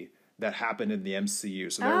movie that happened in the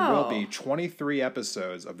MCU. So there will be 23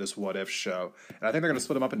 episodes of this What If show. And I think they're going to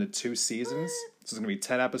split them up into 2 seasons. So it's going to be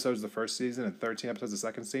 10 episodes the first season and 13 episodes the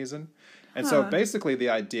second season. And so basically the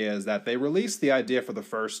idea is that they released the idea for the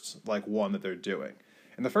first one that they're doing.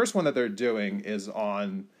 And the first one that they're doing is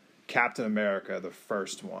on Captain America, the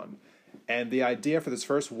first one. And the idea for this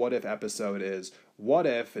first What If episode is, what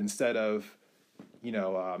if instead of,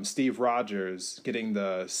 Steve Rogers getting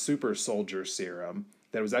the super soldier serum,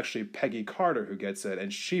 that it was actually Peggy Carter who gets it,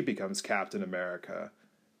 and she becomes Captain America.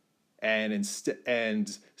 And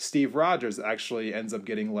Steve Rogers actually ends up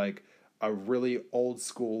getting like a really old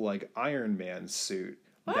school like Iron Man suit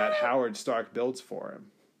that Howard Stark builds for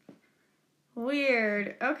him.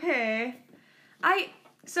 Weird. Okay.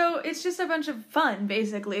 So it's just a bunch of fun,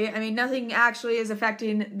 basically. I mean, nothing actually is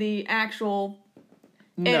affecting the actual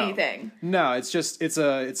anything. No, it's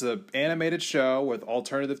a animated show with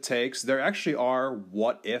alternative takes. There actually are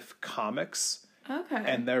What If comics. Okay.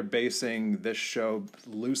 And they're basing this show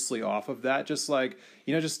loosely off of that. Just like,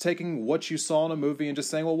 just taking what you saw in a movie and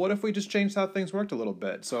just saying, well, what if we just changed how things worked a little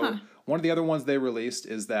bit? So one of the other ones they released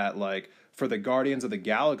is that, like, for the Guardians of the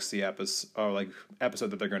Galaxy episode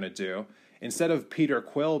that they're going to do, instead of Peter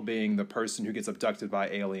Quill being the person who gets abducted by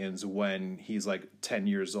aliens when he's like 10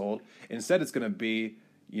 years old, instead it's going to be,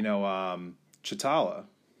 T'Challa.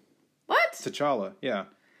 What? T'Challa, yeah.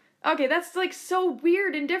 Okay, that's like so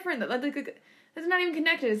weird and different. Like, it's not even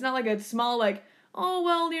connected. It's not like a small like, oh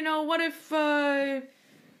well, what if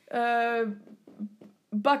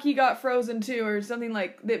Bucky got frozen too, or something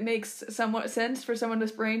like that makes somewhat sense for someone to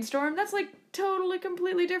brainstorm. That's like totally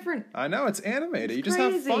completely different. I know, it's animated. You just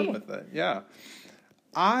crazy. Have fun with it. Yeah.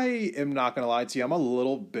 I am not going to lie to you. I'm a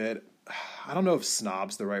little bit, I don't know if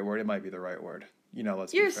snob's the right word. It might be the right word.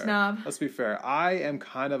 Let's be fair. You're a snob. Let's be fair. I am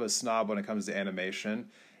kind of a snob when it comes to animation.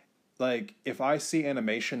 Like, if I see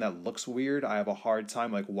animation that looks weird, I have a hard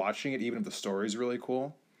time, like, watching it, even if the story's really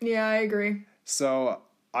cool. Yeah, I agree. So,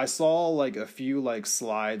 I saw, like, a few, like,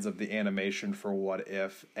 slides of the animation for What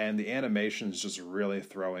If, and the animation's just really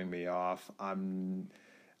throwing me off. I'm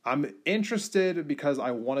interested because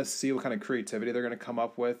I want to see what kind of creativity they're going to come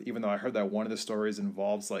up with, even though I heard that one of the stories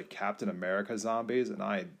involves, like, Captain America zombies, and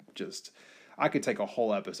I could take a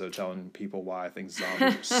whole episode telling people why I think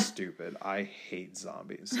zombies are stupid. I hate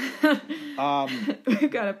zombies.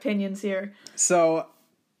 We've got opinions here. So,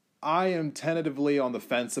 I am tentatively on the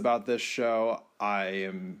fence about this show.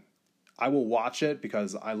 I will watch it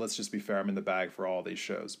because let's just be fair, I'm in the bag for all these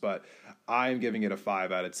shows, but I'm giving it a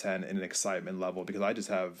 5 out of 10 in an excitement level because I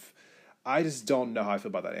just don't know how I feel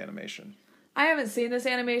about that animation. I haven't seen this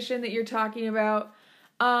animation that you're talking about.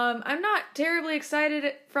 I'm not terribly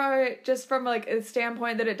excited from it, just from like a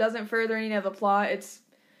standpoint that it doesn't further any of the plot. It's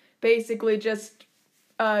basically just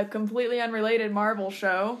a completely unrelated Marvel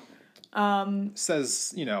show.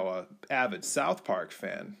 Says, a avid South Park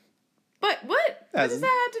fan. But what? What does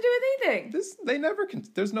that have to do with anything?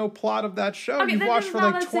 There's no plot of that show. Okay, You've watched for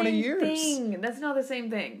like 20 years. That's not the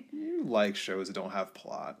same thing. You like shows that don't have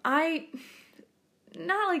plot.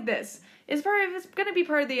 Not like this. If it's going to be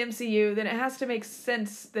part of the MCU, then it has to make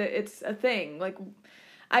sense that it's a thing. Like,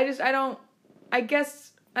 I guess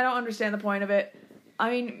I don't understand the point of it.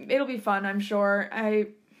 I mean, it'll be fun, I'm sure. I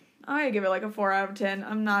give it like a 4 out of 10.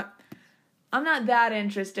 I'm not that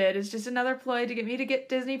interested. It's just another ploy to get me to get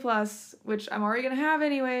Disney Plus, which I'm already going to have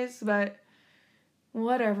anyways, but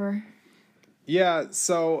whatever. Yeah,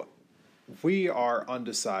 so we are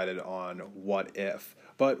undecided on What If.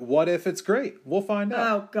 But what if it's great? We'll find out.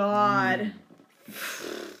 Oh, God.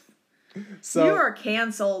 So you are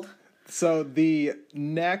canceled. So the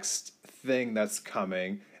next thing that's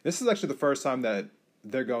coming, this is actually the first time that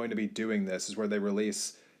they're going to be doing this, is where they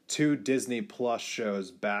release 2 Disney Plus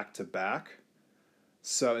shows back to back.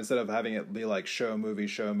 So instead of having it be like show, movie,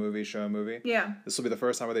 show, movie, show, movie. Yeah. This will be the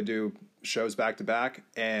first time where they do shows back to back.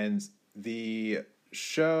 And the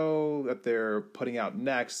show that they're putting out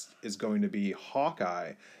next is going to be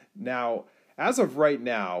Hawkeye. Now, as of right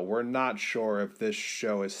now, we're not sure if this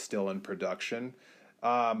show is still in production.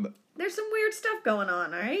 There's some weird stuff going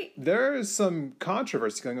on, right? There is some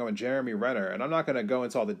controversy going on with Jeremy Renner, and I'm not going to go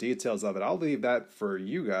into all the details of it. I'll leave that for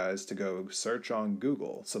you guys to go search on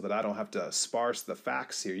Google so that I don't have to sparse the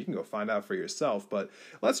facts here. You can go find out for yourself. But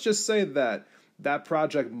let's just say that that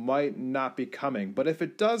project might not be coming. But if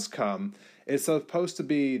it does come, it's supposed to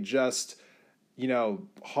be just,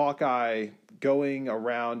 Hawkeye going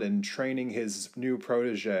around and training his new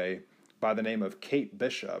protege by the name of Kate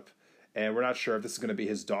Bishop. And we're not sure if this is going to be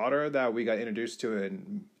his daughter that we got introduced to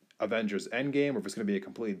in Avengers Endgame, or if it's going to be a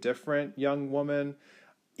completely different young woman.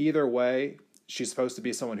 Either way, she's supposed to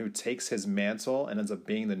be someone who takes his mantle and ends up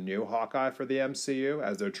being the new Hawkeye for the MCU,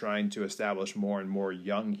 as they're trying to establish more and more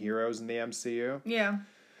young heroes in the MCU. Yeah.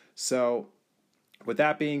 So, with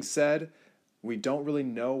that being said, we don't really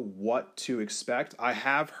know what to expect. I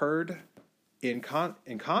have heard, in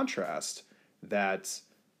contrast, that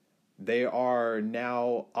they are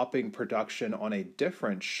now upping production on a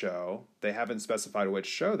different show. They haven't specified which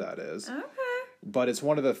show that is. Okay. But it's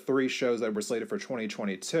one of the 3 shows that were slated for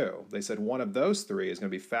 2022. They said one of those 3 is going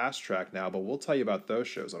to be Fast Track now, but we'll tell you about those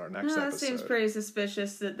shows on our next episode. That seems pretty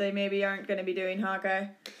suspicious that they maybe aren't going to be doing Hawkeye.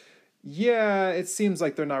 Yeah, it seems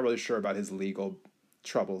like they're not really sure about his legal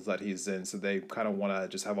troubles that he's in, so they kind of want to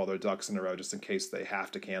just have all their ducks in a row just in case they have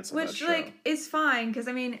to cancel that show. Which, is fine, because,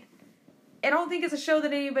 I don't think it's a show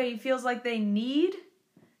that anybody feels like they need.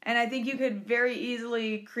 And I think you could very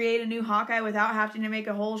easily create a new Hawkeye without having to make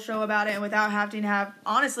a whole show about it and without having to have,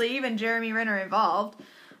 honestly, even Jeremy Renner involved.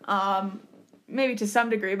 Maybe to some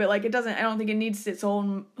degree, but I don't think it needs its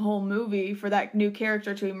own whole movie for that new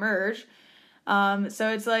character to emerge. So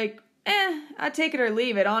it's I take it or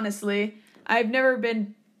leave it, honestly. I've never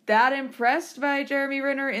been that impressed by Jeremy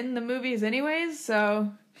Renner in the movies anyways,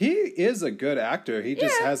 so... He is a good actor. He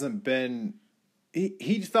just hasn't been...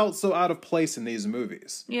 He felt so out of place in these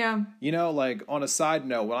movies. Yeah. On a side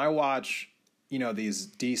note, when I watch, these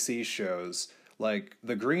DC shows,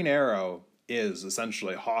 the Green Arrow is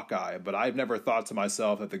essentially Hawkeye, but I've never thought to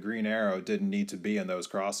myself that the Green Arrow didn't need to be in those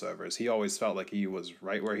crossovers. He always felt like he was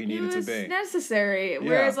right where he needed to be. Necessary.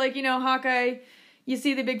 Whereas, Hawkeye, you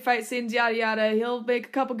see the big fight scenes, yada yada, he'll make a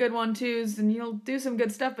couple good 1-2s, and he'll do some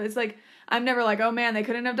good stuff, but it's I'm never oh man, they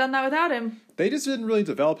couldn't have done that without him. They just didn't really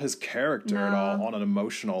develop his character at all on an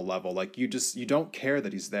emotional level. You don't care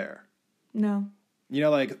that he's there. No.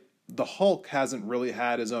 The Hulk hasn't really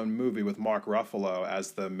had his own movie with Mark Ruffalo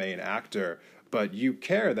as the main actor, but you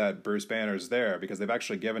care that Bruce Banner's there because they've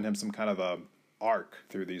actually given him some kind of a arc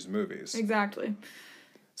through these movies. Exactly.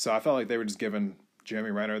 So I felt like they were just giving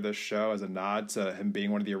Jeremy Renner this show as a nod to him being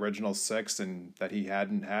one of the original 6 and that he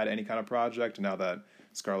hadn't had any kind of project. And now that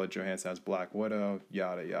Scarlett Johansson has Black Widow,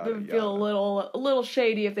 yada, yada, It would feel a little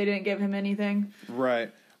shady if they didn't give him anything.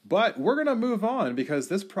 Right. But we're going to move on because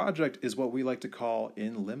this project is what we like to call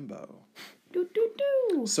in limbo.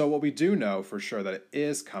 So what we do know for sure that it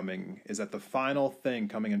is coming is that the final thing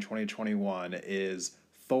coming in 2021 is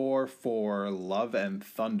Thor 4 Love and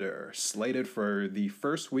Thunder, slated for the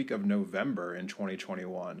first week of November in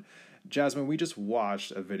 2021. Jasmine, we just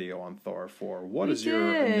watched a video on Thor 4. What is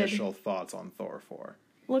your initial thoughts on Thor 4?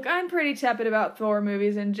 Look, I'm pretty tepid about Thor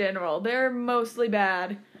movies in general. They're mostly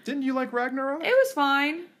bad. Didn't you like Ragnarok? It was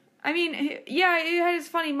fine. I mean, yeah, it had its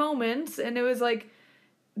funny moments, and it was like,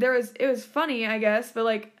 it was funny, I guess, but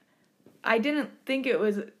like, I didn't think it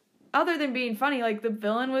was, other than being funny, like, the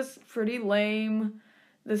villain was pretty lame.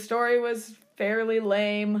 The story was fairly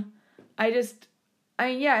lame. It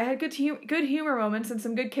had good humor moments and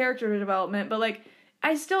some good character development, but like,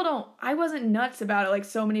 I wasn't nuts about it like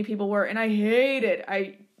so many people were, and I hated,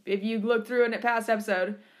 if you look through in a past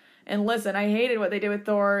episode and listen, I hated what they did with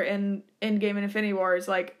Thor in Endgame and Infinity Wars.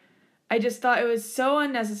 Like, I just thought it was so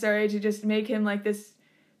unnecessary to just make him like this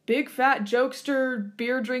big fat jokester,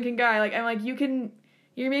 beer drinking guy. Like, I'm like,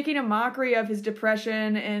 you're making a mockery of his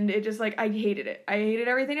depression, and it just like, I hated it. I hated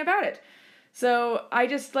everything about it. So I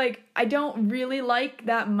just like, I don't really like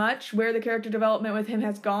that much where the character development with him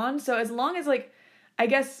has gone. So as long as like, I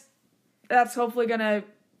guess that's hopefully gonna,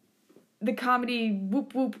 the comedy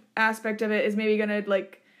whoop whoop aspect of it is maybe gonna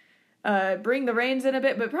like bring the reins in a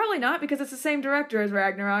bit, but probably not because it's the same director as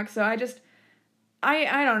Ragnarok. So I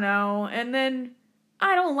don't know. And then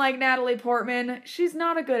I don't like Natalie Portman. She's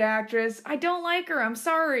not a good actress. I don't like her. I'm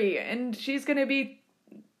sorry. And she's gonna be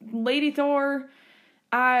Lady Thor.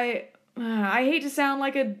 I hate to sound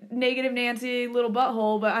like a negative Nancy little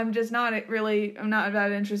butthole, but I'm not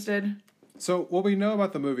that interested. So what we know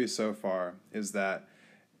about the movie so far is that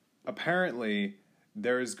apparently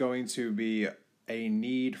there is going to be a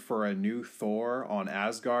need for a new Thor on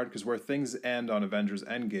Asgard, because where things end on Avengers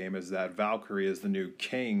Endgame is that Valkyrie is the new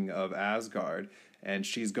king of Asgard, and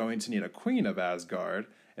she's going to need a queen of Asgard,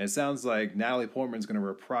 and it sounds like Natalie Portman's going to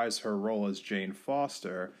reprise her role as Jane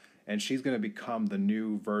Foster, and she's going to become the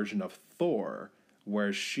new version of Thor,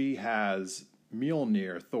 where she has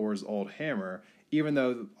Mjolnir, Thor's old hammer, even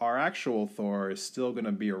though our actual Thor is still going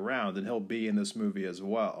to be around, and he'll be in this movie as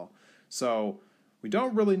well. So we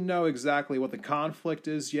don't really know exactly what the conflict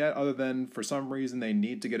is yet, other than for some reason they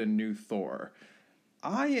need to get a new Thor.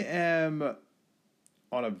 I am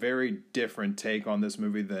on a very different take on this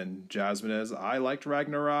movie than Jasmine is. I liked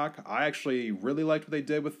Ragnarok. I actually really liked what they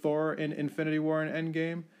did with Thor in Infinity War and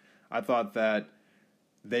Endgame. I thought that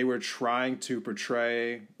they were trying to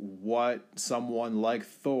portray what someone like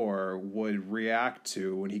Thor would react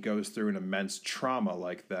to when he goes through an immense trauma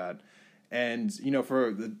like that. And, you know,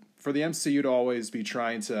 for the MCU to always be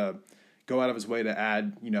trying to go out of his way to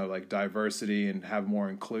add, you know, like diversity and have more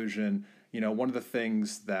inclusion, you know, one of the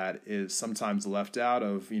things that is sometimes left out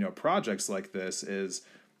of, you know, projects like this is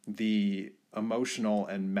the emotional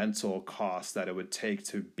and mental cost that it would take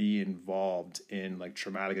to be involved in like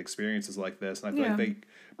traumatic experiences like this. And I feel like they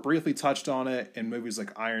briefly touched on it in movies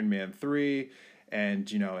like Iron Man 3 and,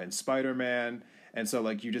 you know, in Spider-Man. And so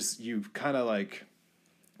like you kind of like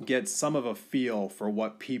get some of a feel for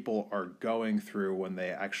what people are going through when they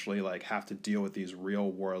actually like have to deal with these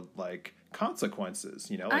real world like consequences,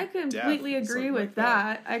 you know, like I completely agree with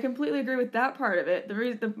that. I completely agree with that part of it.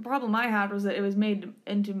 The problem I had was that it was made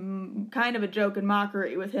into kind of a joke and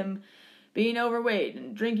mockery with him being overweight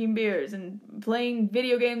and drinking beers and playing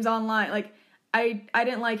video games online. Like, I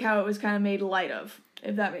didn't like how it was kind of made light of,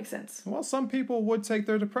 if that makes sense. Well, some people would take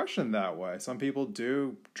their depression that way. Some people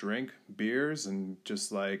do drink beers and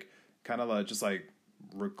just like kind of like just like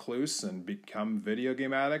recluse and become video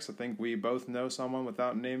game addicts. I think we both know someone,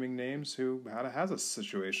 without naming names, who has a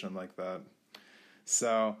situation like that.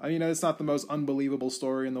 So, I mean, it's not the most unbelievable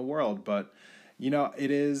story in the world, but you know, it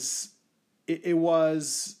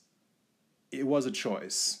was a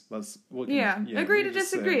choice. Agree to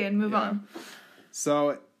disagree and move on.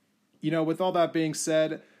 So, you know, with all that being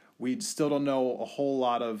said, we still don't know a whole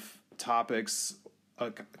lot of topics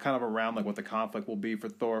kind of around like what the conflict will be for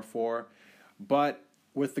Thor 4. But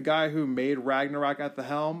with the guy who made Ragnarok at the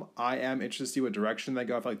helm, I am interested to see what direction they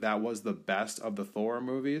go. I feel like that was the best of the Thor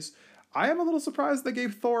movies. I am a little surprised they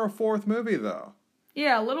gave Thor a fourth movie, though.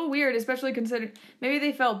 Yeah, a little weird, especially considering maybe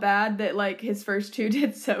they felt bad that like his first two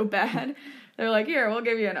did so bad. They're like, here, we'll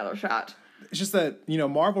give you another shot. It's just that, you know,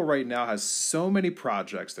 Marvel right now has so many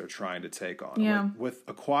projects they're trying to take on. Yeah. With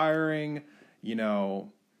acquiring, you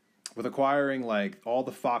know, with acquiring like all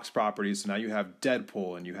the Fox properties, so now you have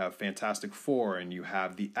Deadpool and you have Fantastic Four and you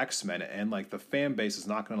have the X-Men, and like the fan base is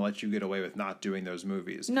not going to let you get away with not doing those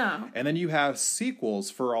movies. No. And then you have sequels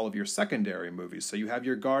for all of your secondary movies. So you have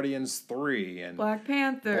your Guardians 3 and Black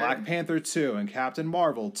Panther 2 and Captain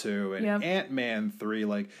Marvel 2 and Yep. Ant-Man 3.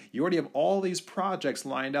 Like, you already have all these projects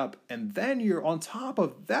lined up, and then you're on top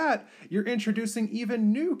of that, you're introducing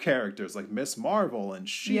even new characters like Miss Marvel and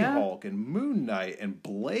She-Hulk and Moon Knight and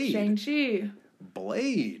Blade. Shang-Chi.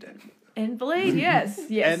 Blade. And Blade, yes.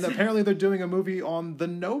 And apparently they're doing a movie on the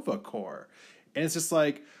Nova Corps. And it's just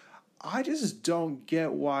like, I just don't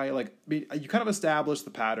get why, like, I mean, you kind of established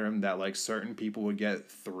the pattern that, like, certain people would get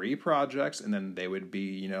 3 projects and then they would be,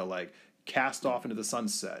 you know, like, cast off into the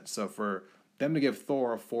sunset. So for them to give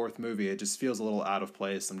Thor a 4th movie, it just feels a little out of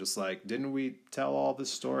place. I'm just like, didn't we tell all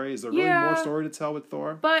this story? Is there really more story to tell with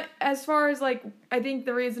Thor? But as far as, like, I think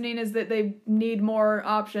the reasoning is that they need more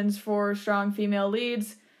options for strong female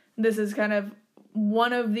leads. This is kind of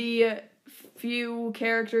one of the few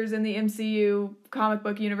characters in the MCU comic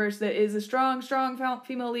book universe that is a strong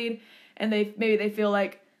female lead, and they feel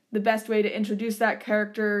like the best way to introduce that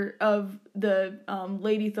character of the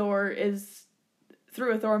Lady Thor is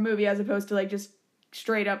through a Thor movie, as opposed to like just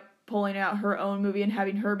straight up pulling out her own movie and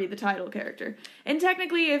having her be the title character. And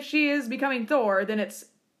technically, if she is becoming Thor, then it's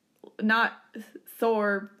not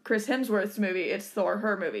Thor Chris Hemsworth's movie, it's Thor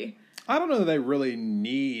her movie. I don't know that they really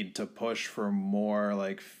need to push for more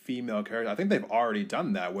like female characters. I think they've already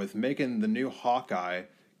done that with making the new Hawkeye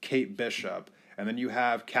Kate Bishop, and then you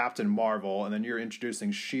have Captain Marvel, and then you're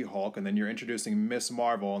introducing She-Hulk, and then you're introducing Miss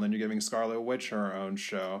Marvel, and then you're giving Scarlet Witch her own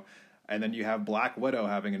show. And then you have Black Widow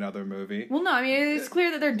having another movie. Well, no, I mean, it's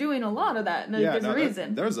clear that they're doing a lot of that, and there's a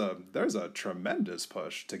reason. There's a tremendous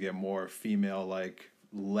push to get more female, like,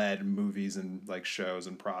 led movies and, like, shows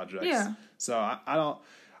and projects. Yeah. So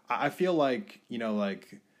I feel like, you know,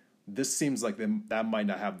 like, this seems like that might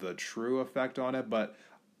not have the true effect on it, but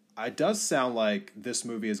it does sound like this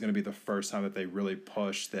movie is going to be the first time that they really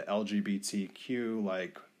push the LGBTQ,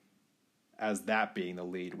 like, as that being the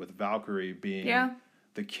lead, with Valkyrie being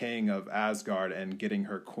the king of Asgard and getting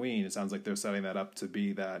her queen. It sounds like they're setting that up to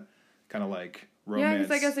be that kind of like romance. Yeah,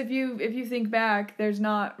 because I guess if you think back, there's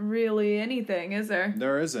not really anything, is there?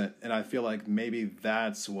 There isn't, and I feel like maybe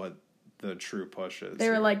that's what the true push is. They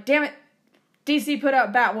were like, "Damn it, DC put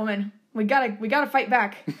out Batwoman. We gotta fight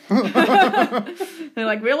back." They're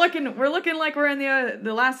like, "We're looking like we're in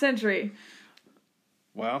the last century."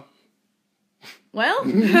 Well,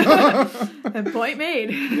 point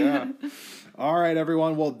made. Yeah. All right,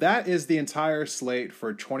 everyone. Well, that is the entire slate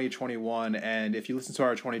for 2021. And if you listen to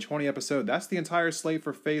our 2020 episode, that's the entire slate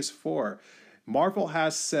for Phase 4. Marvel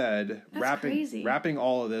has said, wrapping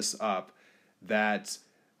all of this up, that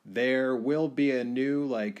there will be a new,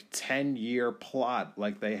 like, 10-year plot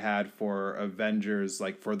like they had for Avengers,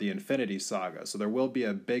 like, for the Infinity Saga. So there will be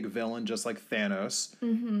a big villain, just like Thanos,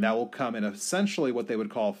 that will come in essentially what they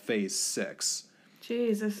would call Phase 6.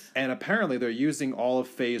 Jesus. And apparently they're using all of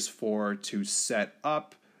Phase 4 to set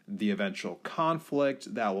up the eventual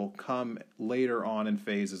conflict that will come later on in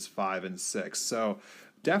Phases 5 and 6. So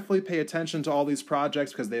definitely pay attention to all these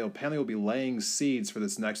projects, because they apparently will be laying seeds for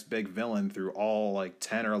this next big villain through all like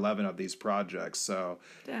 10 or 11 of these projects. So,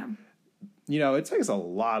 damn. You know, it takes a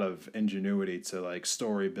lot of ingenuity to like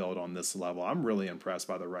story build on this level. I'm really impressed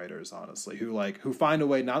by the writers, honestly, who find a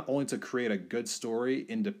way not only to create a good story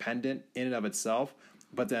independent in and of itself,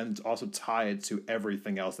 but then also tie it to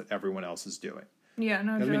everything else that everyone else is doing. Yeah,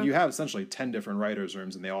 no joke. I mean, you have essentially 10 different writers'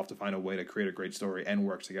 rooms, and they all have to find a way to create a great story and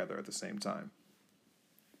work together at the same time.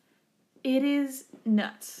 It is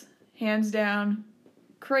nuts. Hands down.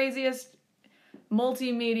 Craziest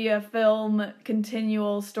multimedia film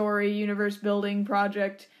continual story universe building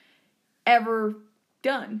project ever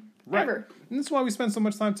done. Right. Ever. And that's why we spend so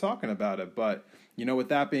much time talking about it. But, you know, with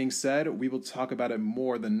that being said, we will talk about it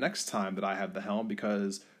more the next time that I have the helm,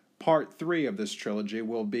 because part 3 of this trilogy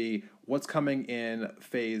will be what's coming in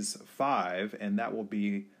Phase 5, and that will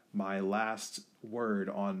be my last word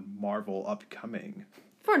on Marvel upcoming.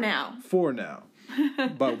 For now.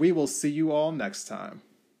 But we will see you all next time.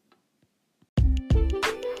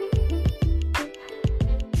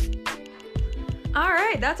 All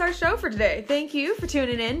right, that's our show for today. Thank you for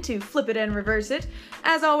tuning in to Flip It and Reverse It.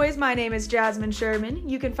 As always, my name is Jasmine Sherman.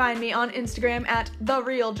 You can find me on Instagram at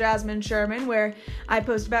 @TheRealJasmineSherman, where I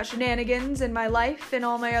post about shenanigans in my life and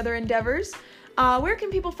all my other endeavors. Where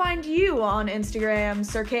can people find you on Instagram,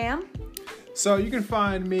 Sir Cam? So you can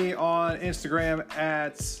find me on Instagram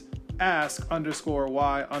at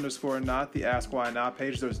ask_why_not, the Ask Why Not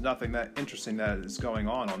page. There's nothing that interesting that is going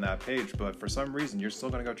on that page, but for some reason, you're still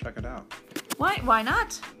going to go check it out. Why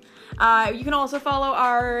not? You can also follow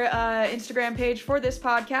our Instagram page for this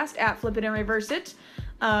podcast at Flip It and Reverse It,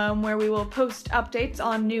 where we will post updates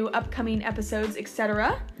on new upcoming episodes,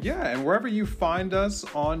 etc. Yeah, and wherever you find us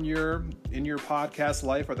in your podcast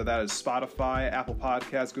life, whether that is Spotify, Apple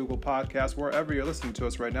Podcasts, Google Podcasts, wherever you're listening to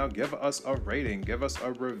us right now, give us a rating, give us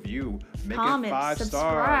a review, make Comment, it 5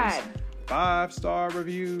 subscribe. stars. 5-star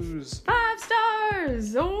reviews. 5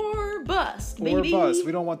 stars or bust, baby. Or bust.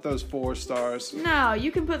 We don't want those 4 stars. No,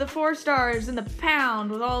 you can put the 4 stars in the pound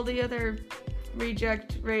with all the other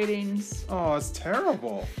reject ratings. Oh, it's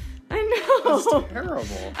terrible. I know. It's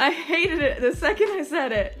terrible. I hated it the second I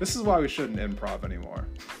said it. This is why we shouldn't improv anymore.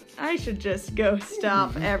 I should just go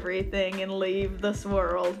stop everything and leave this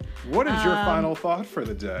world. What is your final thought for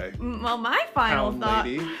the day? Well, my final Pound thought...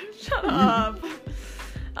 lady. Shut up.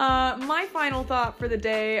 My final thought for the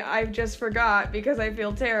day, I just forgot because I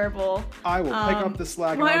feel terrible. I will pick up the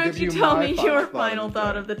slack and Why I'll don't give you you tell my me your final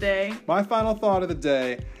thought of the day? My final thought of the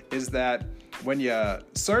day is that when you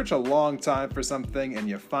search a long time for something and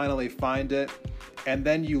you finally find it, and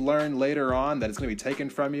then you learn later on that it's going to be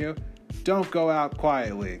taken from you, don't go out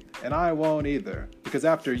quietly. And I won't either. Because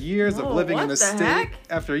after years of living in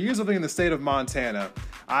the state of Montana,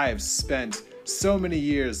 I have spent so many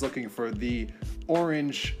years looking for the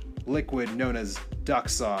orange liquid known as duck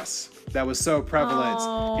sauce that was so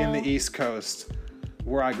prevalent in the East Coast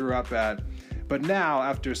where I grew up at. But now,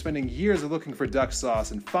 after spending years of looking for duck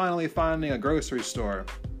sauce and finally finding a grocery store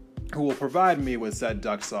who will provide me with said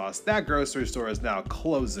duck sauce, that grocery store is now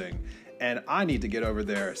closing. And I need to get over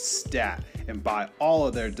there stat and buy all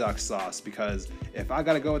of their duck sauce, because if I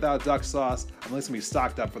gotta go without duck sauce, I'm at least gonna be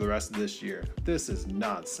stocked up for the rest of this year. This is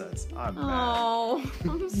nonsense. I'm mad. Oh,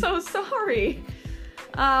 I'm so sorry.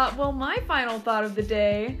 Well, my final thought of the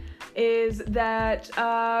day is that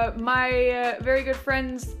my very good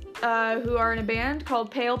friends who are in a band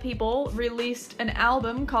called Pale People released an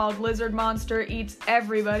album called Lizard Monster Eats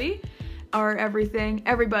Everybody. Or everything,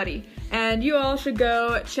 everybody. And you all should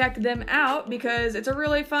go check them out because it's a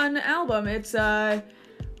really fun album. It's a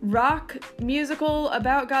rock musical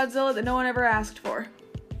about Godzilla that no one ever asked for.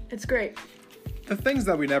 It's great. The things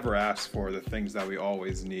that we never ask for are the things that we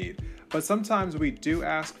always need. But sometimes we do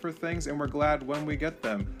ask for things and we're glad when we get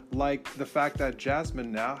them. Like the fact that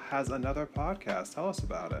Jasmine now has another podcast. Tell us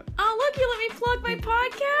about it. Oh, look, you let me plug my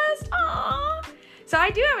podcast. Aww. So I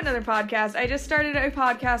do have another podcast. I just started a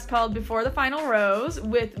podcast called Before the Final Rose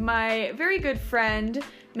with my very good friend,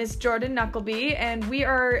 Miss Jordan Knuckleby, and we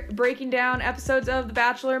are breaking down episodes of The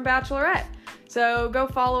Bachelor and Bachelorette. So go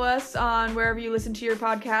follow us on wherever you listen to your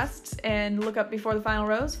podcasts and look up Before the Final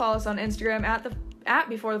Rose. Follow us on Instagram at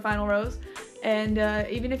Before the Final Rose. And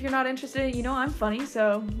even if you're not interested, you know I'm funny,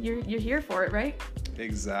 so you're here for it, right?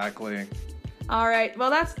 Exactly. All right. Well,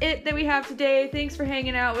 that's it that we have today. Thanks for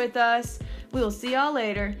hanging out with us. We will see y'all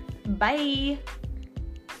later. Bye.